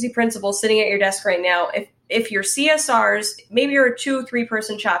an agency principal sitting at your desk right now, if your CSRs, maybe you're a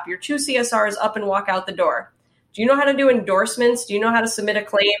 2-3-person shop, your 2 CSRs up and walk out the door. Do you know how to do endorsements? Do you know how to submit a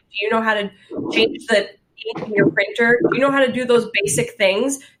claim? Do you know how to change the ink in your printer? Do you know how to do those basic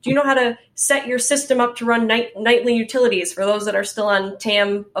things? Do you know how to set your system up to run nightly utilities for those that are still on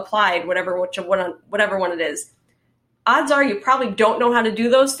TAM applied, whatever one it is? odds are you probably don't know how to do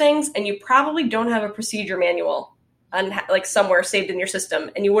those things, and you probably don't have a procedure manual on like somewhere saved in your system,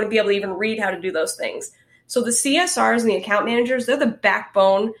 and you wouldn't be able to even read how to do those things. So the CSRs and the account managers, they're the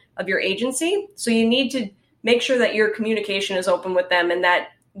backbone of your agency. So you need to make sure that your communication is open with them and that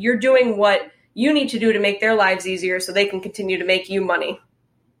you're doing what you need to do to make their lives easier so they can continue to make you money.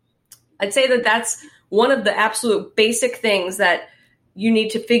 I'd say that that's one of the absolute basic things that you need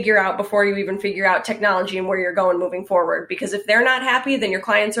to figure out before you even figure out technology and where you're going moving forward. Because if they're not happy, then your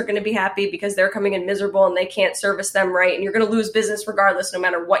clients are going to be happy because they're coming in miserable and they can't service them right. And you're going to lose business regardless, no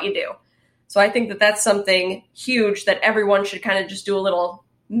matter what you do. So I think that that's something huge that everyone should kind of just do a little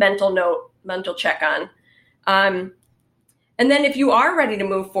mental check on. And then if you are ready to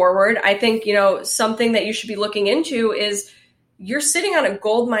move forward, I think, something that you should be looking into is you're sitting on a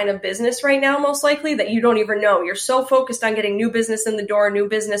gold mine of business right now, most likely, that you don't even know. You're so focused on getting new business in the door, new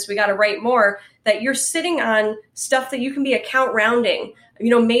business, we got to write more, that you're sitting on stuff that you can be account rounding.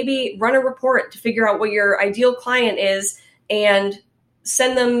 Maybe run a report to figure out what your ideal client is and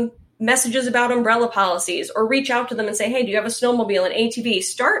send them messages about umbrella policies, or reach out to them and say, hey, do you have a snowmobile, an ATV?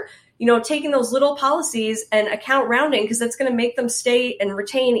 Start, taking those little policies and account rounding, because that's going to make them stay and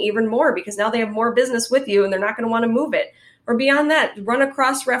retain even more, because now they have more business with you and they're not going to want to move it. Or beyond that, run a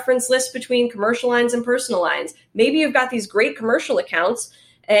cross-reference list between commercial lines and personal lines. Maybe you've got these great commercial accounts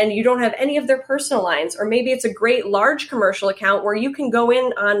and you don't have any of their personal lines. Or maybe it's a great large commercial account where you can go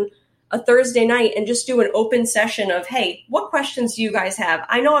in on a Thursday night and just do an open session of, hey, what questions do you guys have?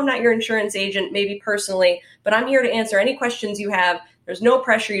 I know I'm not your insurance agent, maybe personally, but I'm here to answer any questions you have. There's no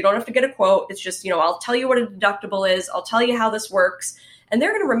pressure. You don't have to get a quote. It's just, I'll tell you what a deductible is. I'll tell you how this works. And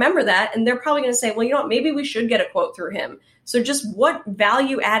they're going to remember that. And they're probably going to say, well, maybe we should get a quote through him. So just what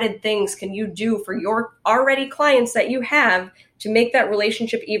value added things can you do for your already clients that you have to make that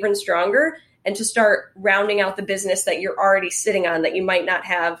relationship even stronger and to start rounding out the business that you're already sitting on that you might not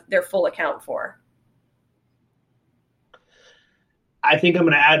have their full account for? I think I'm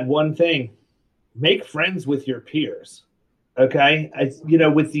going to add one thing. Make friends with your peers. Okay.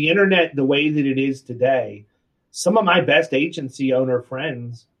 With the internet, the way that it is today, some of my best agency owner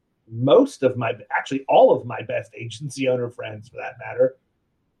friends, all of my best agency owner friends for that matter,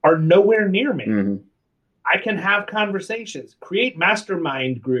 are nowhere near me. Mm-hmm. I can have conversations, create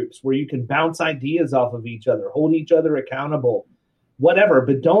mastermind groups where you can bounce ideas off of each other, hold each other accountable, whatever,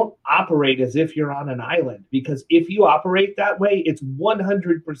 but don't operate as if you're on an island, because if you operate that way, it's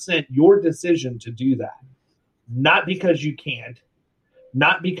 100% your decision to do that. Not because you can't,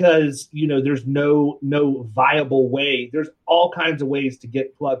 not because, there's no viable way. There's all kinds of ways to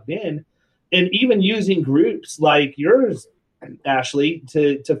get plugged in, and even using groups like yours, Ashley,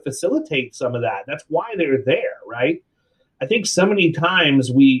 to facilitate some of that. That's why they're there, right? I think so many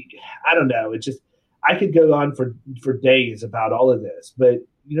times I don't know, it's just, I could go on for days about all of this, but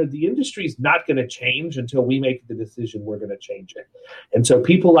the industry is not going to change until we make the decision we're going to change it. And so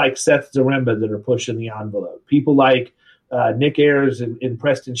people like Seth Zaremba that are pushing the envelope, people like Nick Ayers and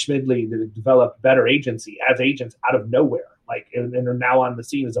Preston Schmidley that have developed Better Agency as agents out of nowhere, and are now on the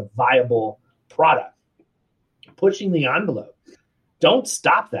scene as a viable product, pushing the envelope. Don't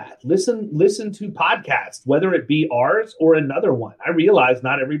stop that. Listen to podcasts, whether it be ours or another one. I realize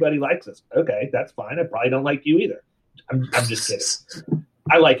not everybody likes us. Okay, that's fine. I probably don't like you either. I'm just kidding.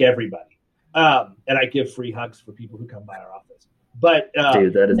 I like everybody. And I give free hugs for people who come by our office. But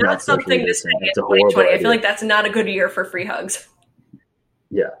dude, that is not something to say in 2020. I feel like that's not a good year for free hugs.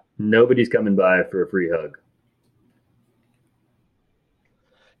 Yeah, nobody's coming by for a free hug.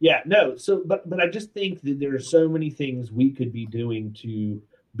 Yeah, no. So, but I just think that there are so many things we could be doing to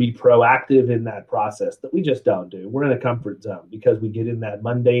be proactive in that process that we just don't do. We're in a comfort zone because we get in that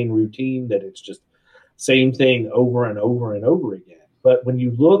mundane routine that it's just same thing over and over and over again. But when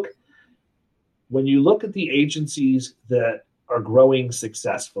you look at the agencies that are growing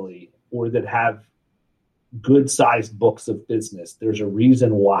successfully or that have good-sized books of business, there's a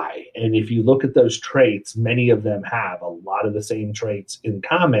reason why. And if you look at those traits, many of them have a lot of the same traits in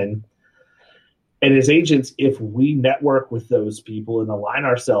common. And as agents, if we network with those people and align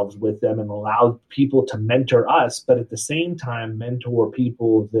ourselves with them and allow people to mentor us, but at the same time mentor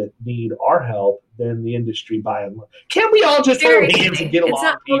people that need our help, then the industry by and large. Can't we all just hold hands and get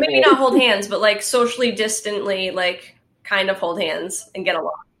along? Well, maybe not hold hands, but like socially distantly, like kind of hold hands and get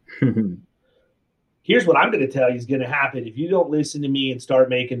along. Here's what I'm going to tell you is going to happen. If you don't listen to me and start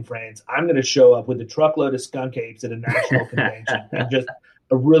making friends, I'm going to show up with a truckload of skunk apes at a national convention and just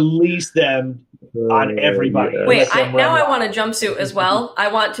release them on everybody. Wait, I want a jumpsuit as well.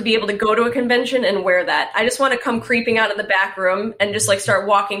 I want to be able to go to a convention and wear that. I just want to come creeping out of the back room and just like start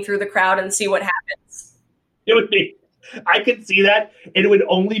walking through the crowd and see what happens. It would be I could see that. And it would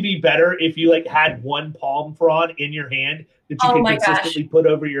only be better if you like had one palm frond in your hand that you could consistently put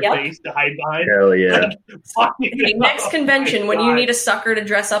over your face to hide behind. Hell yeah. Hey, next convention, when you need a sucker to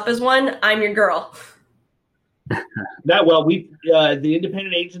dress up as one, I'm your girl. The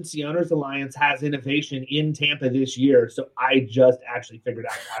Independent Agency Owners Alliance has innovation in Tampa this year, so I just actually figured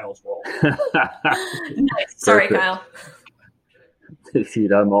out Kyle's role. Nice. Sorry, Kyle.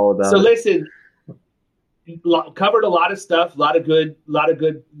 Dude, I'm all about it. So listen, covered a lot of stuff, a lot of good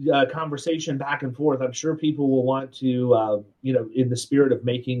conversation back and forth. I'm sure people will want to, in the spirit of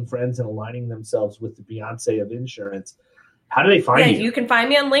making friends and aligning themselves with the Beyonce of insurance. How do they find you? You can find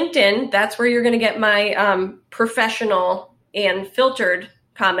me on LinkedIn. That's where you're going to get my professional and filtered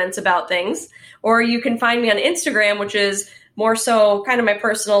comments about things. Or you can find me on Instagram, which is more so kind of my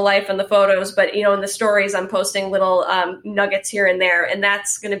personal life and the photos. But, in the stories, I'm posting little nuggets here and there. And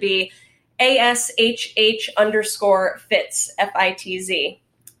that's going to be ASHH_Fitz, FITZ.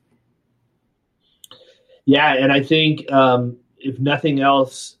 Yeah, and I think if nothing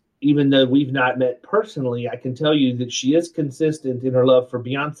else, even though we've not met personally, I can tell you that she is consistent in her love for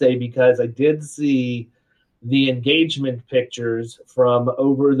Beyonce, because I did see the engagement pictures from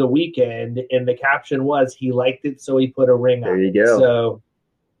over the weekend, and the caption was, he liked it, so he put a ring on it. There you go. So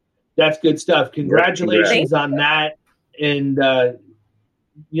that's good stuff. Congratulations on that. And,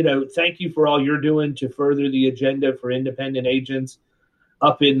 thank you for all you're doing to further the agenda for independent agents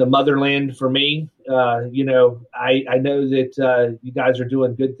up in the motherland for me. I know that you guys are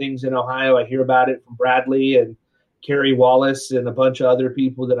doing good things in Ohio. I hear about it from Bradley and Kerry Wallace and a bunch of other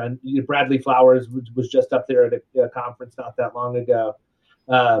people Bradley Flowers was just up there at a conference not that long ago.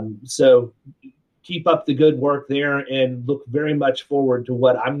 So keep up the good work there, and look very much forward to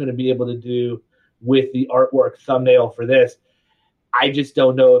what I'm going to be able to do with the artwork thumbnail for this. I just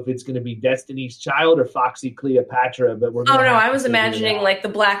don't know if it's going to be Destiny's Child or Foxy Cleopatra, but we're. Oh no, I was imagining like the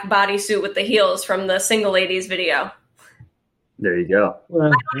black bodysuit with the heels from the Single Ladies video. There you go. Well,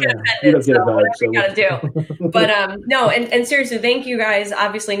 I don't get offended, so whatever you got to do. But no, and seriously, thank you guys.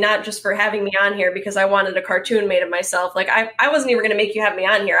 Obviously, not just for having me on here because I wanted a cartoon made of myself. Like I wasn't even going to make you have me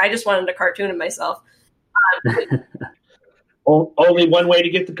on here. I just wanted a cartoon of myself. Only one way to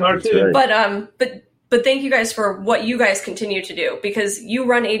get the cartoon. Right. But thank you guys for what you guys continue to do, because you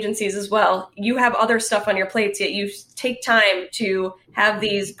run agencies as well. You have other stuff on your plates, yet you take time to have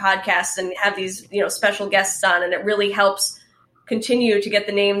these podcasts and have these, special guests on, and it really helps continue to get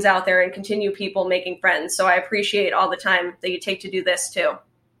the names out there and continue people making friends. So I appreciate all the time that you take to do this too.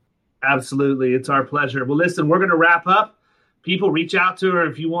 Absolutely. It's our pleasure. Well, listen, we're going to wrap up. People, reach out to her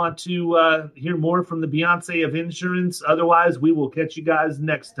if you want to hear more from the Beyonce of insurance. Otherwise, we will catch you guys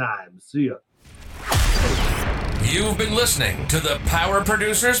next time. See ya. You've been listening to the Power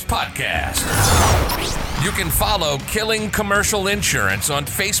Producers Podcast. You can follow Killing Commercial Insurance on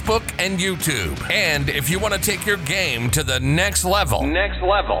Facebook and YouTube. And if you want to take your game to the next level,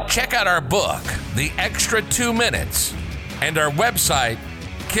 check out our book, The Extra 2 Minutes, and our website,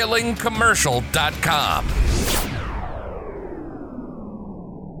 killingcommercial.com.